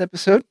our last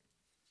episode?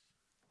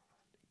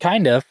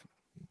 Kind of,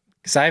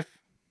 because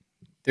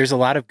there's a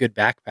lot of good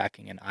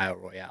backpacking in Isle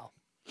Royale,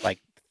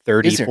 like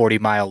 30, Is there?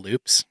 40-mile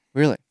loops,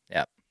 Really?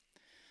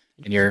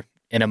 and you're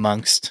in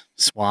amongst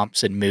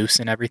swamps and moose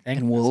and everything.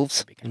 And wolves.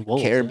 That'd be kinda And cool.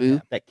 wolves, Caribou. yeah,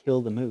 that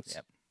kill the moose.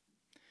 Yep.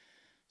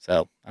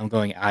 So I'm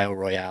going Isle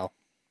Royale.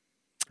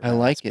 for I my like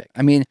last it. pick.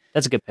 I mean,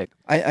 That's a good pick.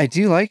 I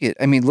do like it.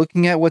 I mean,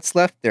 looking at what's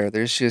left there,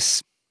 there's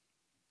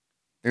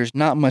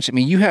not much. I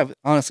mean, you have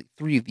honestly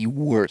three of the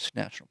worst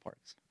national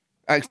parks.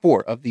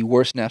 Four of the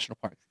worst national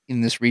parks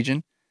in this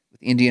region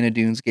with Indiana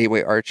Dunes,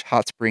 Gateway Arch,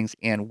 Hot Springs,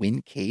 and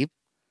Wind Cave.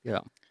 Yeah.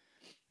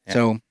 Yeah.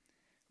 So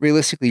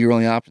realistically, your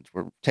only options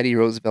were Teddy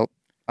Roosevelt,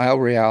 Isle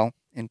Royale,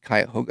 and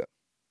Cuyahoga.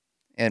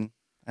 And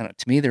I don't know,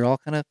 to me, they're all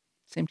kind of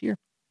same tier.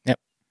 Yep.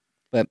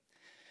 But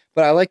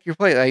I like your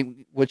play.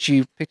 What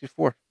you picked it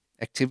for.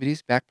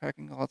 Activities,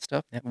 backpacking, all that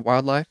stuff, Yep.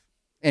 wildlife.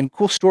 And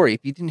cool story.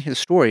 If you didn't hear the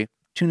story,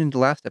 tune into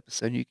last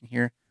episode and you can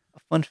hear a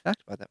fun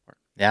fact about that park.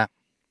 Yeah.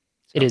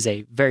 It is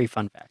a very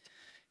fun fact.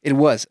 It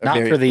was a Not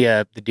very, for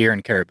the deer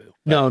and caribou. but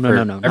No, no, for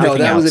no, no, no. no, everything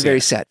that was a else, very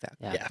yeah. sad fact.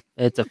 Yeah. Yeah.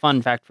 It's a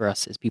fun fact for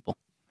us as people.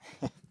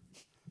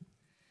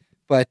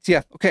 But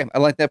yeah, okay, I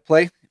like that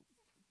play.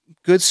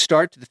 Good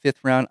start to the fifth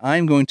round.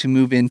 I'm going to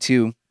move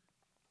into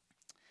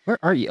Where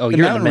are you? Oh, The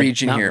you're in mountain the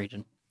region mountain here.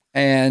 region.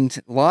 and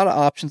a lot of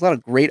options, a lot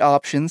of great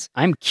options.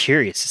 I'm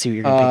curious to see what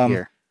you're going to pick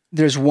here.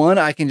 There's one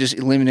I can just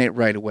eliminate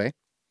right away.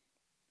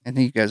 I think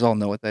you guys all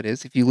know what that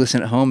is. If you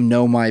listen at home,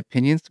 know my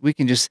opinions. We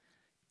can just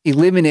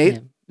eliminate Yeah.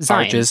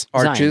 Zion. Arches.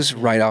 arches Zion,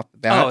 yeah. right off the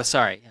bat. Oh,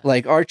 sorry. Yeah.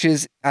 Like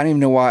arches, I don't even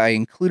know why I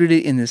included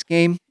it in this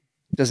game.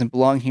 It doesn't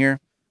belong here.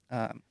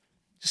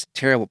 Just a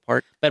terrible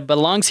park. But it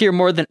belongs here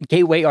more than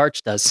Gateway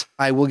Arch does.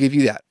 I will give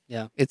you that.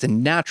 Yeah. It's a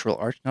natural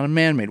arch, not a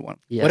man-made one.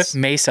 Yes. What if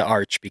Mesa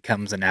Arch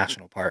becomes a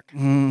national park?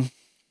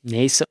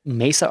 Mesa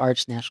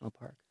Arch National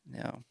Park?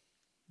 No,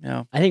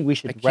 no. I think we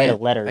should I write a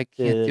can't- letter I to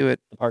can't do it.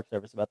 the Park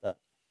Service about that.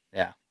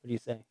 Yeah. What do you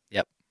say?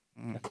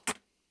 Mm. We'll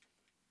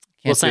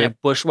Can't sign do up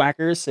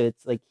Bushwhackers, so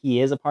it's like he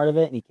is a part of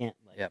it, and he can't.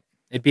 Like, Yep.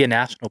 It'd be a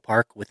national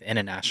park within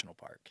a national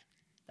park.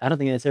 I don't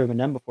think that's ever been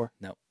done before.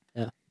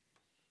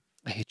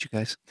 I hate you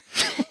guys.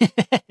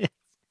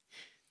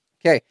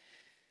 Okay.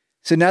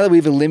 So now that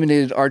we've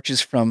eliminated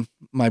arches from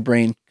my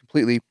brain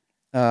completely,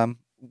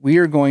 we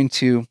are going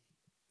to.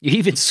 You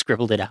even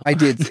scribbled it out. I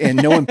did,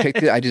 and no one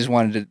picked it. I just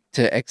wanted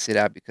to exit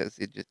out because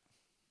it just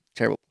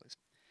terrible place.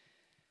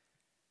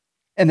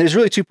 And there's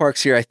really two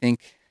parks here, I think.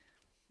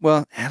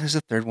 Well, there's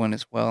a third one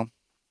as well.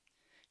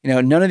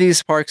 None of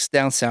these parks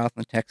down south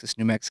in Texas,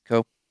 New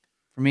Mexico,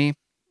 for me,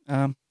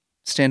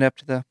 stand up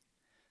to the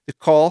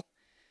call.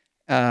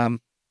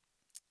 Um,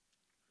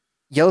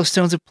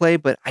 Yellowstone's a play,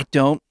 but I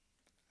don't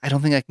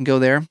think I can go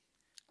there.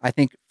 I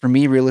think for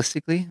me,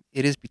 realistically,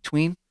 it is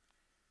between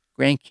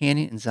Grand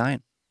Canyon and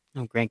Zion.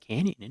 Oh, Grand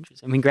Canyon,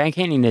 interesting. I mean, Grand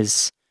Canyon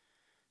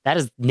that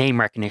is name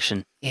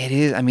recognition. It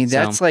is. I mean, So-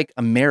 that's like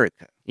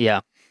America,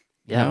 Yeah,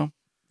 you Yeah. know?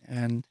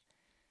 And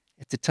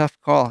it's a tough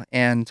call.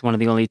 And it's one of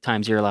the only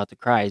times you're allowed to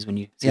cry is when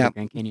you see Yeah, the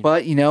Grand Canyon.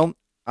 but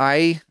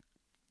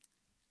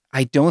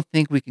I don't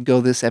think we could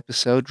go this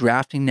episode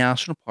drafting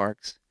national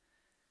parks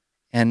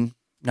and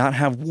not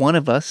have one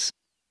of us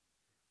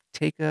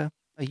take a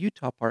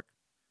Utah park.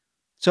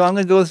 So I'm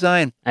gonna go with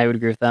Zion. I would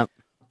agree with that.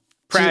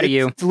 Proud of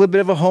you. It's a little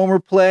bit of a homer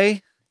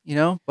play,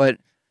 but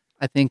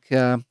I think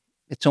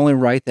it's only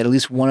right that at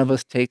least one of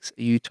us takes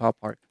a Utah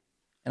park,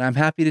 and I'm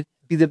happy to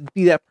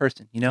be that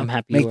person. I'm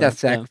happy make you that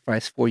are, yeah.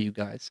 sacrifice for you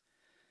guys.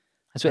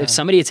 So if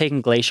somebody had taken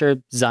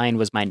Glacier, Zion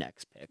was my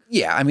next pick.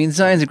 Yeah, I mean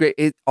Zion's a great.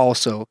 It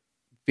also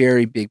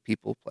very big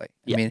people play.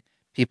 Yeah. I mean,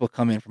 people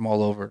come in from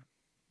all over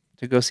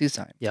to go see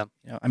Zion. Yeah.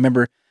 I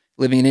remember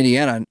living in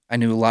Indiana. I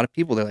knew a lot of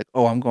people. They're like,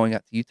 "Oh, I'm going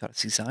out to Utah to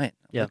see Zion."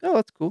 I'm Yeah. like, "Oh,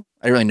 that's cool."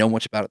 I didn't really know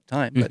much about it at the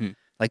time, but Mhm.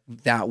 like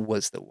that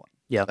was the one.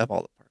 Yeah. Of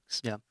all the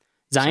parks. Yeah.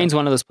 Zion's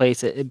one of those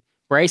places.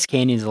 Bryce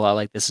Canyon is a lot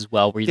like this as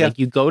well, where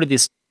you go to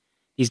these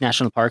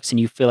national parks and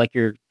you feel like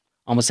you're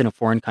almost in a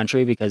foreign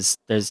country because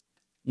there's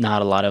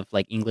not a lot of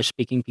like English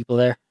speaking people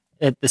there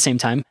at the same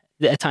time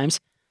at times.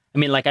 I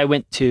mean, like I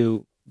went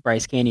to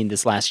Bryce Canyon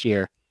this last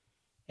year,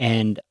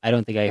 and I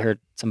don't think I heard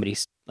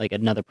like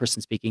another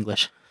person speak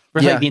English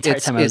for like the entire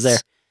time I was there.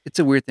 It's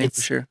a weird thing for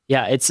It's- sure.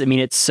 Yeah,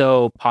 it's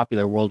so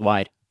popular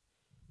worldwide.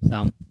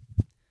 So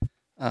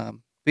But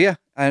yeah,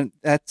 and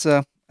that's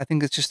I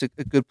think it's just a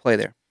good play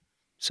there.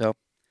 So,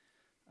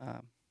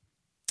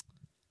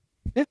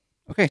 yeah.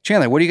 Okay,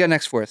 Chandler, what do you got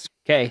next for us?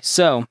 okay,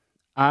 so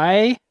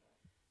I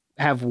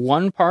have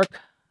one park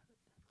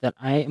that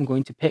I am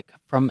going to pick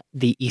from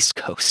the East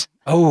Coast.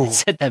 I Oh,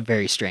 said that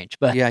very strange,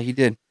 but yeah, you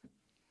did.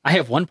 I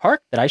have one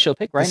park that I shall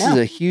pick right This now. is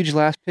a huge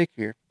last pick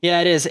here.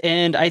 Yeah, it is,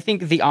 and I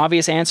think the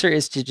obvious answer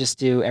is to just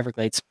do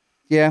Everglades.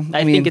 Yeah,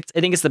 I think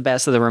it's the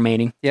best of the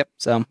remaining. Yep.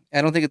 So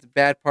I don't think it's a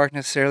bad park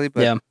necessarily,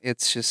 but Yeah.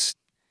 it's just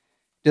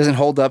doesn't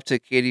hold up to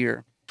Katy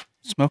or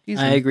Smokies.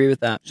 I and agree with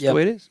that. Just the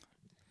way it is.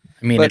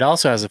 I mean, But- it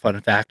also has a fun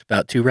fact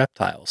about two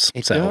reptiles.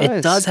 It so does.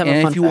 It does have a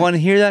and fun if you fact. want to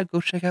hear that, go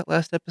check out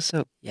last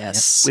episode.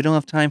 Yes. We don't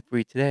have time for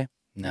you today.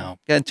 no,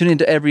 Got to tune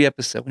into every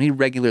episode. We need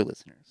regular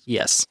listeners.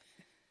 Yes.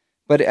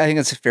 But I think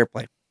it's a fair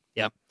play.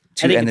 Yeah.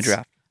 To I think end the it's-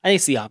 draft. I think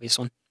it's the obvious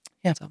one.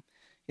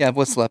 Yeah,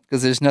 what's left?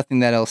 Because there's nothing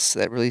that else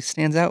that really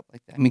stands out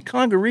like that. I mean,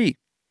 Congaree,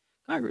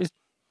 Congress.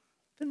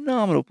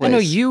 phenomenal place. I know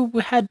you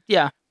had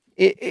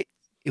It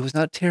was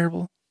not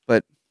terrible,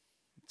 but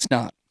it's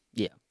not.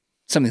 Yeah.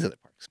 Some of these other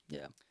parks.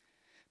 Yeah.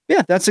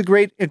 Yeah, that's a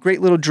great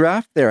little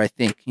draft there. I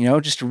think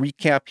just to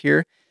recap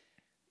here,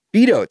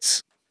 Beat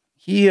Oates,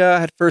 he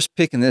had first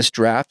pick in this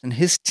draft, and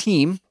his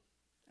team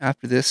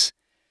after this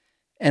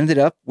ended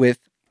up with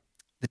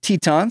the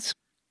Tetons.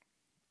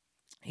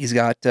 He's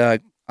got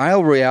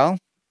Isle Royale.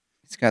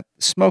 He's got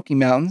the Smoky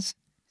Mountains.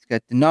 He's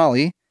got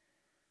Denali,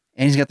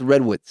 and he's got the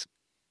Redwoods.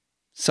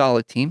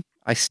 Solid team.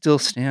 I still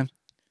stand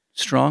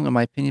strong in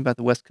my opinion about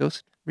the West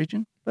Coast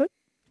region, but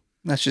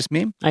that's just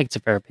me. I think it's a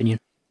fair opinion.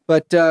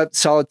 But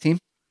solid team.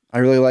 I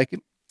really like it.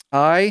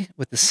 I,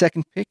 with the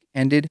second pick,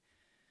 ended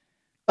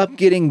up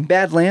getting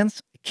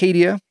Badlands,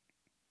 Acadia,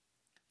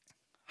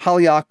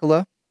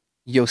 Haleakala,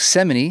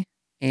 Yosemite,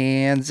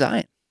 and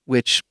Zion,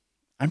 which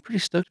I'm pretty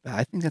stoked about.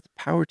 I think that's a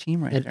power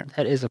team right there.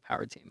 That is a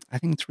power team. I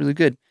think it's really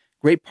good.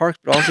 Great parks,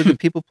 but also good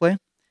people play.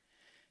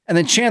 And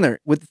then Chandler,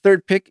 with the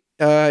third pick,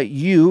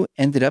 you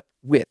ended up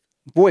with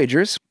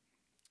Voyagers,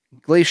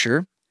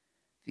 Glacier,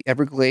 the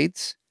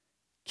Everglades,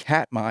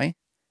 Katmai,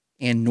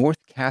 and North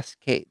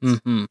Cascades.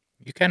 Mm-hmm.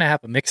 you kind of have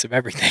a mix of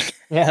everything.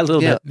 Yeah, a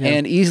little Yeah, bit. Yeah.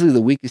 and easily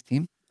the weakest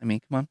team. I mean,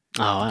 come on.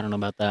 Oh, I don't know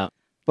about that.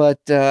 But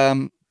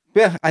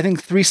yeah, I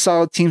think three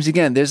solid teams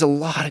again. There's a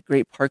lot of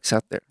great parks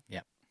out there. Yeah.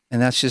 And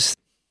that's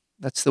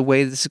the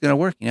way this is going to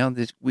work.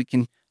 We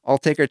can all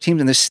take our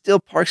teams, and there's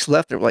still parks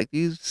left that are like,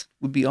 these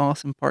would be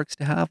awesome parks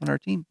to have on our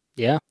team.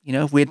 Yeah.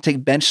 If we had to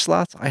take bench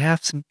slots, I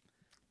have some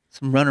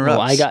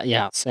runner-ups.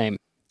 Well, same.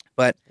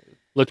 But-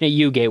 looking at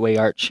you, Gateway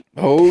Arch.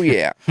 Oh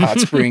yeah, Hot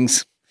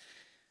Springs.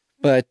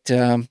 But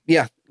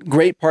yeah,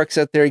 great parks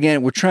out there.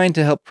 Again, we're trying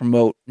to help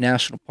promote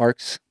national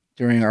parks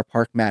during our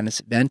Park Madness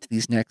event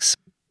these next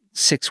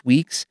 6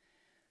 weeks.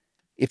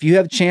 If you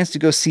have a chance to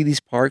go see these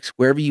parks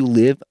wherever you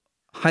live,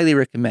 highly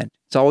recommend.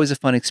 It's always a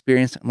fun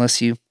experience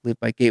unless you live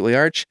by Gateway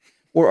Arch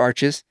or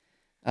Arches.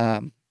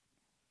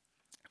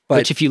 But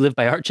Which, if you live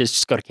by Arches,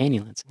 just go to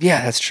Canyonlands.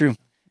 yeah, that's true.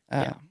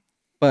 Yeah.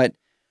 But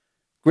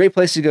great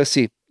place to go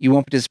see. You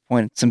won't be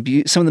disappointed. Some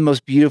of the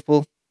most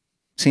beautiful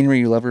scenery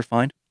you'll ever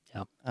find.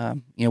 Yeah.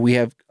 We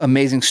have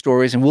amazing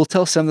stories, and we'll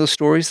tell some of those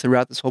stories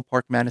throughout this whole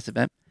Park Madness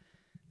event.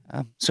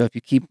 So if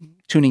you keep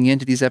tuning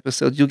into these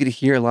episodes, you'll get to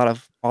hear a lot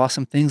of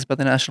awesome things about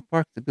the national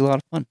park. It'll be a lot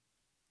of fun.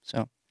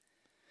 So,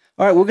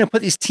 All right, we're going to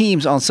put these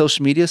teams on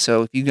social media.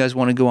 So if you guys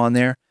want to go on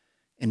there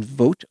and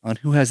vote on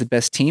who has the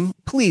best team,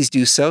 please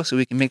do so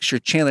we can make sure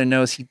Chandler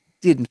knows he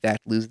did, in fact,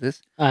 lose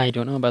this. I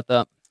don't know about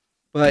that.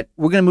 But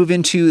we're going to move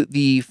into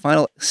the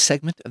final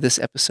segment of this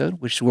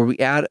episode, which is where we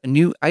add a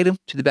new item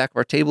to the back of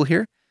our table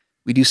here.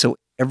 We do so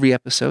every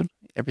episode,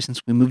 ever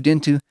since we moved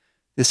into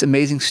this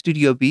amazing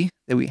Studio B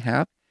that we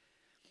have.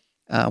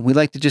 We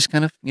like to just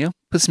kind of,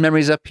 put some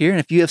memories up here. And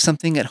if you have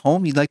something at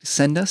home you'd like to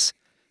send us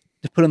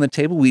to put on the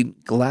table,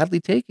 we'd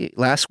gladly take it.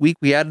 Last week,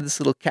 we added this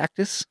little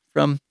cactus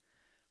from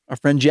our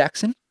friend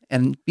Jackson.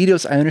 And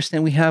Beatos, I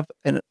understand we have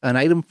an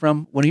item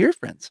from one of your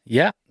friends.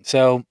 Yeah.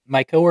 So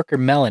my coworker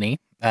Melanie,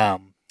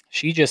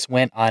 she just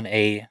went on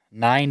a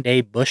 9-day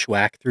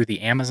bushwhack through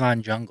the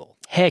Amazon jungle.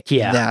 Heck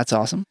yeah. That's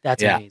awesome.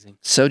 That's Yeah. amazing.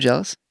 So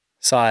jealous.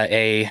 Saw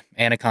a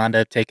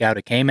anaconda take out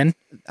a caiman.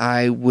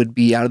 I would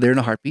be out of there in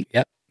a heartbeat.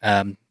 Yep.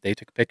 They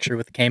took a picture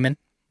with the caiman.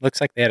 Looks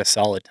like they had a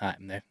solid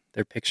time.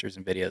 Their pictures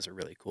and videos are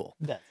really cool.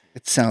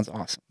 It sounds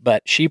awesome.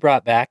 But she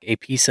brought back a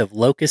piece of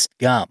locust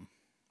gum,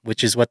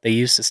 which is what they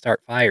use to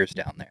start fires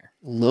down there.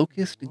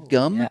 Locust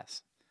gum?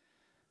 Yes.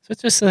 So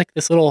it's just like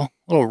this little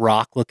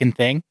rock looking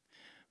thing,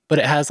 but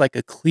it has like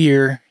a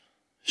clear,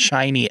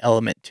 shiny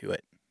element to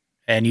it.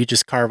 And you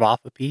just carve off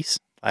a piece,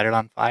 light it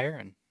on fire,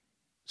 and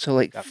So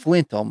like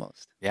flint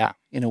almost. yeah.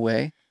 In a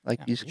way. Like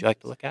Yeah. you Would you like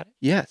to look at it?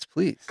 Yes,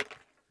 please.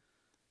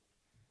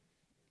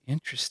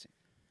 Interesting.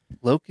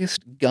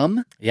 Locust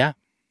gum? Yeah.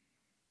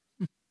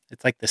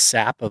 It's like the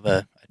sap of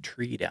a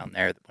tree down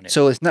there. When it,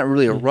 So it's not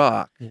really a Mm.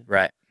 rock,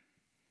 right.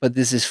 but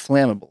this is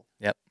flammable.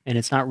 And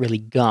it's not really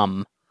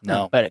gum.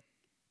 No, But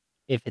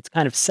if it's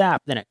kind of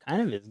sap, then it kind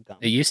of is gum.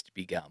 it used to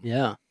be gum.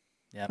 Yeah.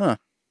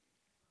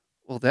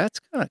 Well, that's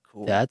kind of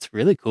cool. That's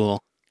really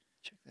cool.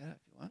 Check that out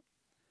if you want.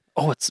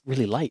 Oh, it's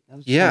really light. That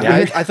was Yeah, Yeah.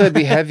 I thought it'd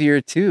be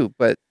heavier too,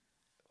 but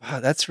wow,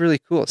 that's really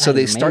cool. So That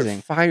they is start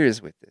amazing.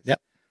 fires with this. Yep.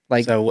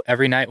 Like So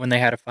every night when they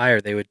had a fire,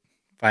 they would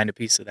find a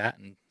piece of that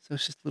and so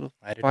it's just little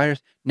light it up.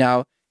 fires.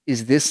 Now,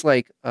 is this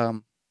like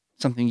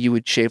something you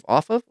would shave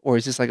off of, or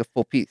is this like a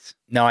full piece?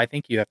 No, I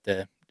think you have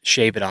to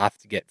shave it off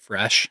to get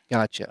fresh.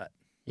 Gotcha. But-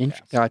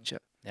 Interesting. Gotcha.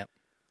 Yep.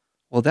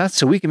 Well, that's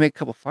so we can make a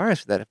couple fires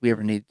for that if we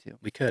ever needed to.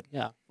 We could.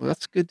 Yeah. Well,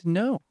 that's good to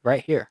know.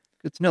 Right here.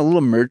 Good to know. A little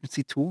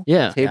emergency tool.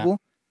 Yeah. Table.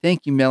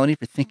 Thank you, Melanie,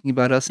 for thinking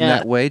about us in Yeah,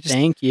 that way. Just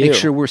Thank you. make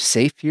sure we're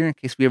safe here in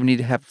case we ever need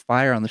to have a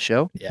fire on the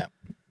show. Yeah.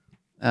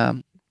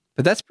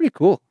 But that's pretty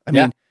cool. I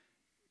Yeah. mean,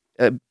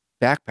 a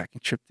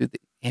backpacking trip through the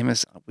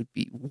Amazon would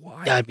be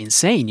wild. That'd be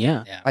insane.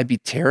 Yeah. Yeah. I'd be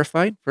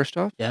terrified, first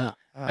off, Yeah.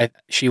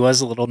 She was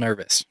a little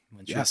nervous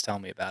when she Yeah. was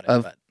telling me about it.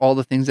 of But all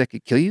the things that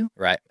could kill you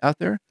right. out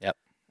there. Yep.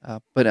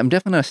 But I'm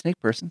definitely not a snake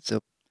person, so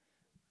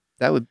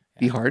that would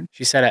be Yeah. hard.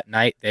 She said at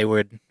night they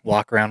would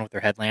walk around with their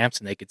headlamps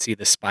and they could see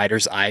the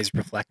spider's eyes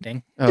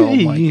reflecting. Oh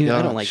my I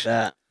god! don't like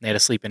that. They had to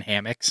sleep in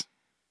hammocks.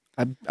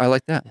 I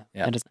like that.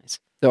 Yeah. That is nice.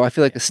 Though I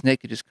feel like a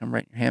snake could just come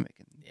right in your hammock.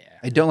 And Yeah.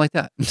 I don't like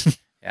that.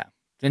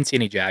 Didn't see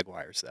any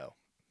jaguars though.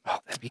 Oh,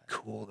 that'd be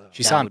cool though.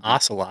 She That saw an would be-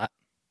 ocelot.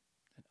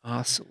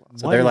 Ocelot.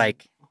 So What they're is-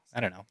 like, I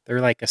don't know,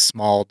 they're like a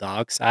small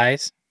dog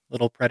size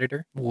little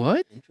predator.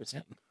 What?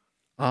 Interesting.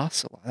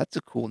 Ocelot. That's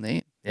a cool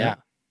name. Yeah.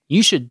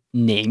 You should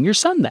name your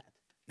son that.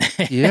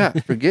 Yeah.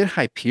 Forget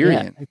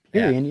Hyperion. Yeah.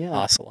 Hyperion. Yeah.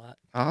 Ocelot.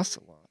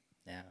 Ocelot.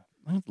 Yeah.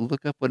 I have to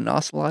look up what an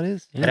ocelot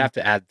is. Yeah. I'd have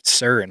to add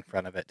Sir in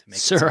front of it to make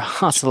it Sir sound-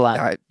 Ocelot.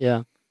 I-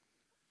 Yeah.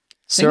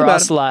 Sir about it.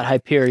 Ocelot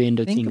Hyperion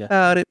Think Dotinga.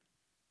 about it.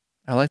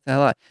 I like that a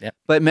lot. Yep.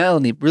 But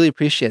Melanie, really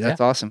appreciate it.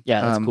 That's awesome.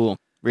 Yeah, that's cool.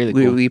 Really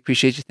we, cool. we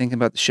appreciate you thinking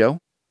about the show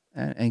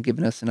and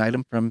giving us an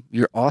item from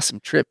your awesome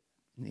trip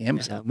in the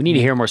Amazon. Yeah, we need to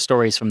hear more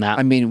stories from that.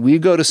 I mean, we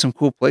go to some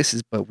cool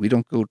places, but we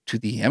don't go to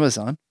the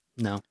Amazon.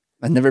 No.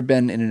 I've never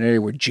been in an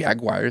area where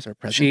jaguars are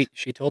present.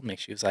 She told me,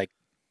 she was like,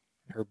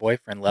 her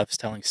boyfriend loves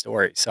telling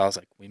stories. So I was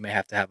like, we may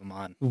have to have him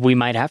on. We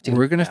might have to.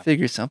 We're going to Yeah.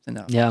 figure something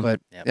out. Yeah.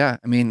 But Yep. yeah,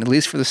 I mean, at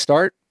least for the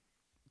start,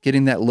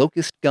 getting that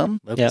locust gum,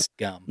 Locust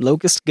gum.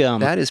 Locust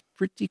gum. that is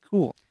pretty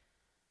cool.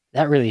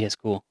 That really is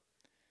cool.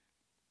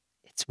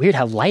 It's weird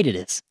how light it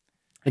is.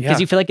 Because Yeah.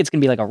 you feel like it's going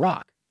to be like a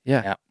rock.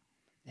 Yeah. Yeah.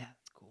 Yeah,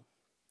 that's cool.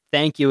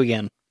 Thank you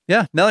again.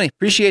 Yeah, Melanie,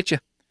 appreciate you.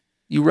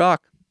 You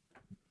rock.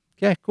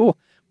 Okay, cool.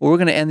 Well, we're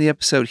going to end the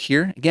episode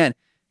here. Again,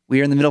 we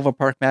are in the middle of a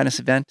Park Madness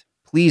event.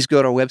 Please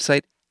go to our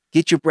website.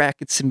 Get your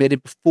brackets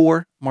submitted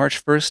before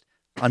March 1st.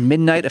 On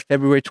midnight of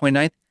February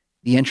 29th,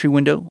 the entry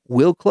window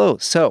will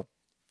close. So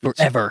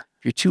Forever.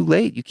 if you're too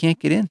late, you can't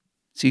get in.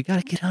 So you got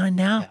to get on it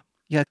now. Yeah.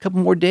 You got a couple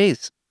more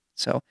days.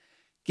 So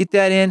get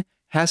that in.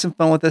 Have some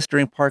fun with us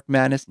during Park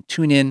Madness and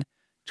tune in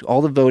to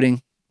all the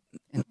voting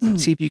and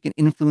see if you can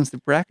influence the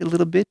bracket a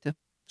little bit to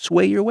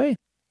sway your way.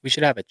 We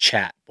should have a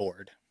chat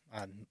board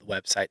on the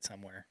website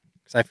somewhere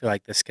because I feel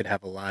like this could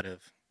have a lot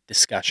of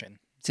discussion.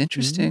 It's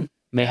interesting.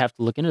 May have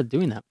to look into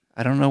doing that.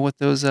 I don't know what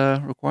those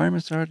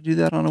requirements are to do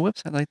that on a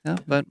website like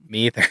that, but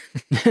Me either.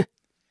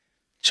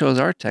 shows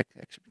our tech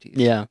expertise.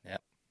 Yeah.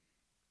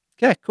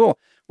 Okay, cool.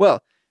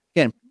 Well,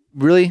 again,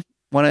 really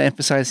want to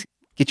emphasize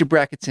get your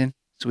brackets in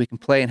so we can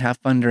play and have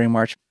fun during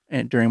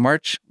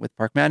March with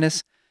Park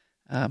Madness.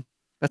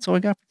 That's all I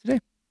got for today.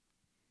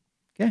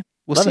 Okay,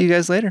 we'll Love see it. you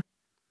guys later.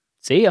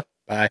 See ya.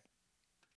 Bye.